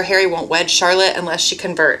Jewish lawyer Harry won't wed Charlotte unless she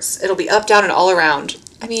converts. It'll be up, down, and all around.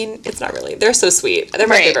 I mean, it's not really. They're so sweet. They're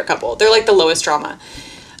my favorite couple. They're like the lowest drama.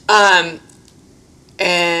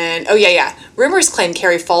 And, rumors claim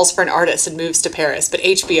Carrie falls for an artist and moves to Paris, but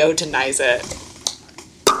HBO denies it.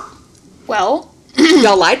 Well,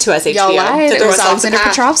 y'all lied to us, HBO. Y'all lied. It was Alexander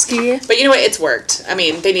Petrovsky. But you know what? It's worked. I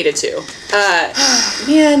mean, they needed to.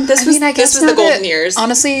 Man, this was the golden years.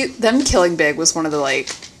 Honestly, them killing Big was one of the,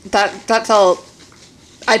 that felt...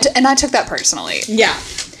 I took that personally. Yeah.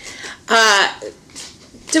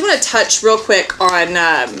 Did want to touch real quick on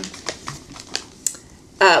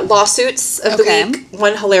lawsuits of the week.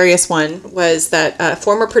 One hilarious one was that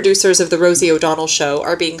former producers of the Rosie O'Donnell show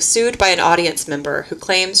are being sued by an audience member who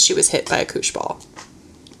claims she was hit by a koosh ball.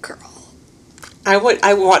 Girl. I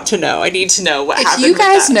want to know. I need to know what happened. If you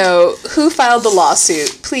guys know who filed the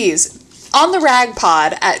lawsuit, please, on the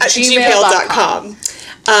ragpod at gmail.com.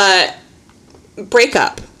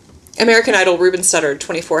 Breakup. American Idol Ruben Studdard,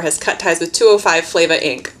 24, has cut ties with 205 Flava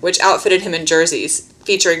Inc., which outfitted him in jerseys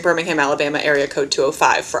featuring Birmingham, Alabama area code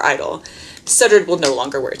 205 for Idol. Studdard will no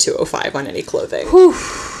longer wear 205 on any clothing. Whew.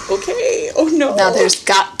 Okay. Oh, no. Now, there's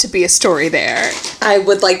got to be a story there. I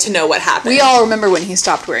would like to know what happened. We all remember when he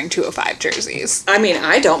stopped wearing 205 jerseys. I mean,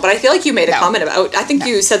 I don't, but I feel like you made a comment about... I think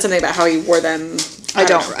you said something about how he wore them... I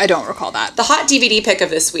don't recall that. The hot DVD pick of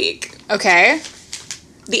this week. Okay.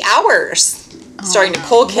 The Hours. Starring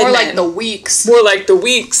Nicole Kidman. More like the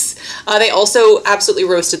Weeks. They also absolutely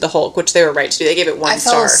roasted the Hulk, which they were right to do. They gave it 1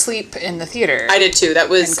 star. I fell asleep in the theater. I did too. That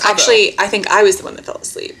was actually, I think I was the one that fell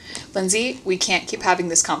asleep. Lindsay, we can't keep having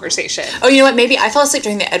this conversation. Oh, you know what? Maybe I fell asleep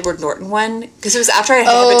during the Edward Norton one, because it was after I had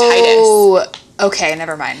hepatitis. Oh, okay,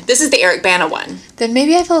 never mind. This is the Eric Bana one. Then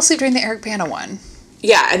maybe I fell asleep during the Eric Bana one.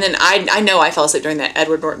 Yeah, and then I know I fell asleep during the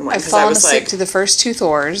Edward Norton one. I've fallen asleep to the first 2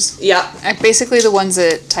 Thors. Yep. Basically the ones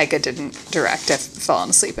that Taika didn't direct, I've fallen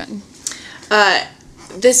asleep in.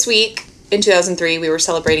 This week, in 2003, we were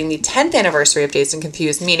celebrating the 10th anniversary of Dazed and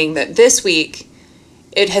Confused, meaning that this week,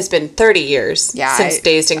 it has been 30 years since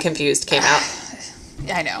Dazed and Confused came out.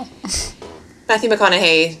 I know. Matthew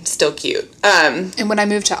McConaughey, still cute. And when I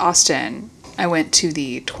moved to Austin... I went to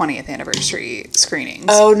the 20th anniversary screenings.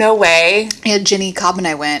 Oh, no way. Yeah, Jenny Cobb and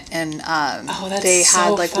I went, and they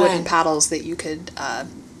had fun. wooden paddles that you could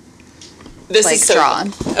this is so draw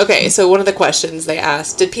on. Okay, so one of the questions they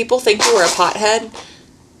asked, did people think you were a pothead?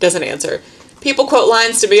 Doesn't answer. People quote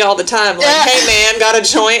lines to me all the time, like, hey man, got a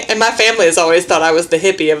joint? And my family has always thought I was the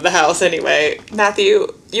hippie of the house anyway.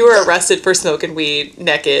 Matthew, you were arrested for smoking weed,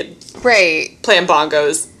 naked. Right. Playing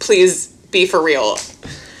bongos. Please be for real.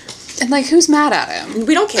 And, who's mad at him?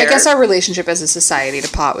 We don't care. I guess our relationship as a society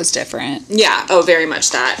to pot was different. Yeah. Oh, very much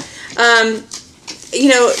that.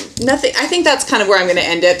 Nothing. I think that's kind of where I'm going to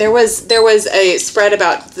end it. There was a spread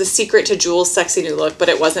about the secret to Jules' sexy new look, but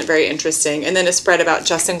it wasn't very interesting. And then a spread about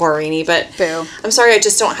Justin Guarini, but Boo. I'm sorry, I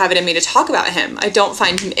just don't have it in me to talk about him. I don't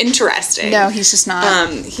find him interesting. No, he's just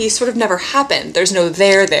not. He sort of never happened. There's no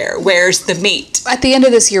there. Where's the meat? At the end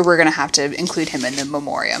of this year, we're going to have to include him in the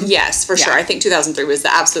memoriam. Yes, for sure. I think 2003 was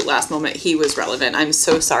the absolute last moment he was relevant. I'm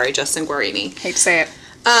so sorry, Justin Guarini. Hate to say it.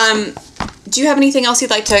 Do you have anything else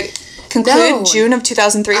you'd like to conclude June of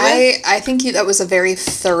 2003 with? I think that was a very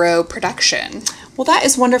thorough production. Well, that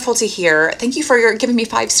is wonderful to hear. Thank you for giving me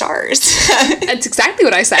 5 stars. That's exactly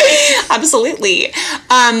what I said. Absolutely.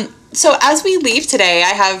 So as we leave today,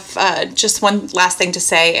 I have just one last thing to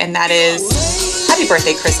say, and that is happy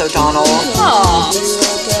birthday, Chris O'Donnell. Aww.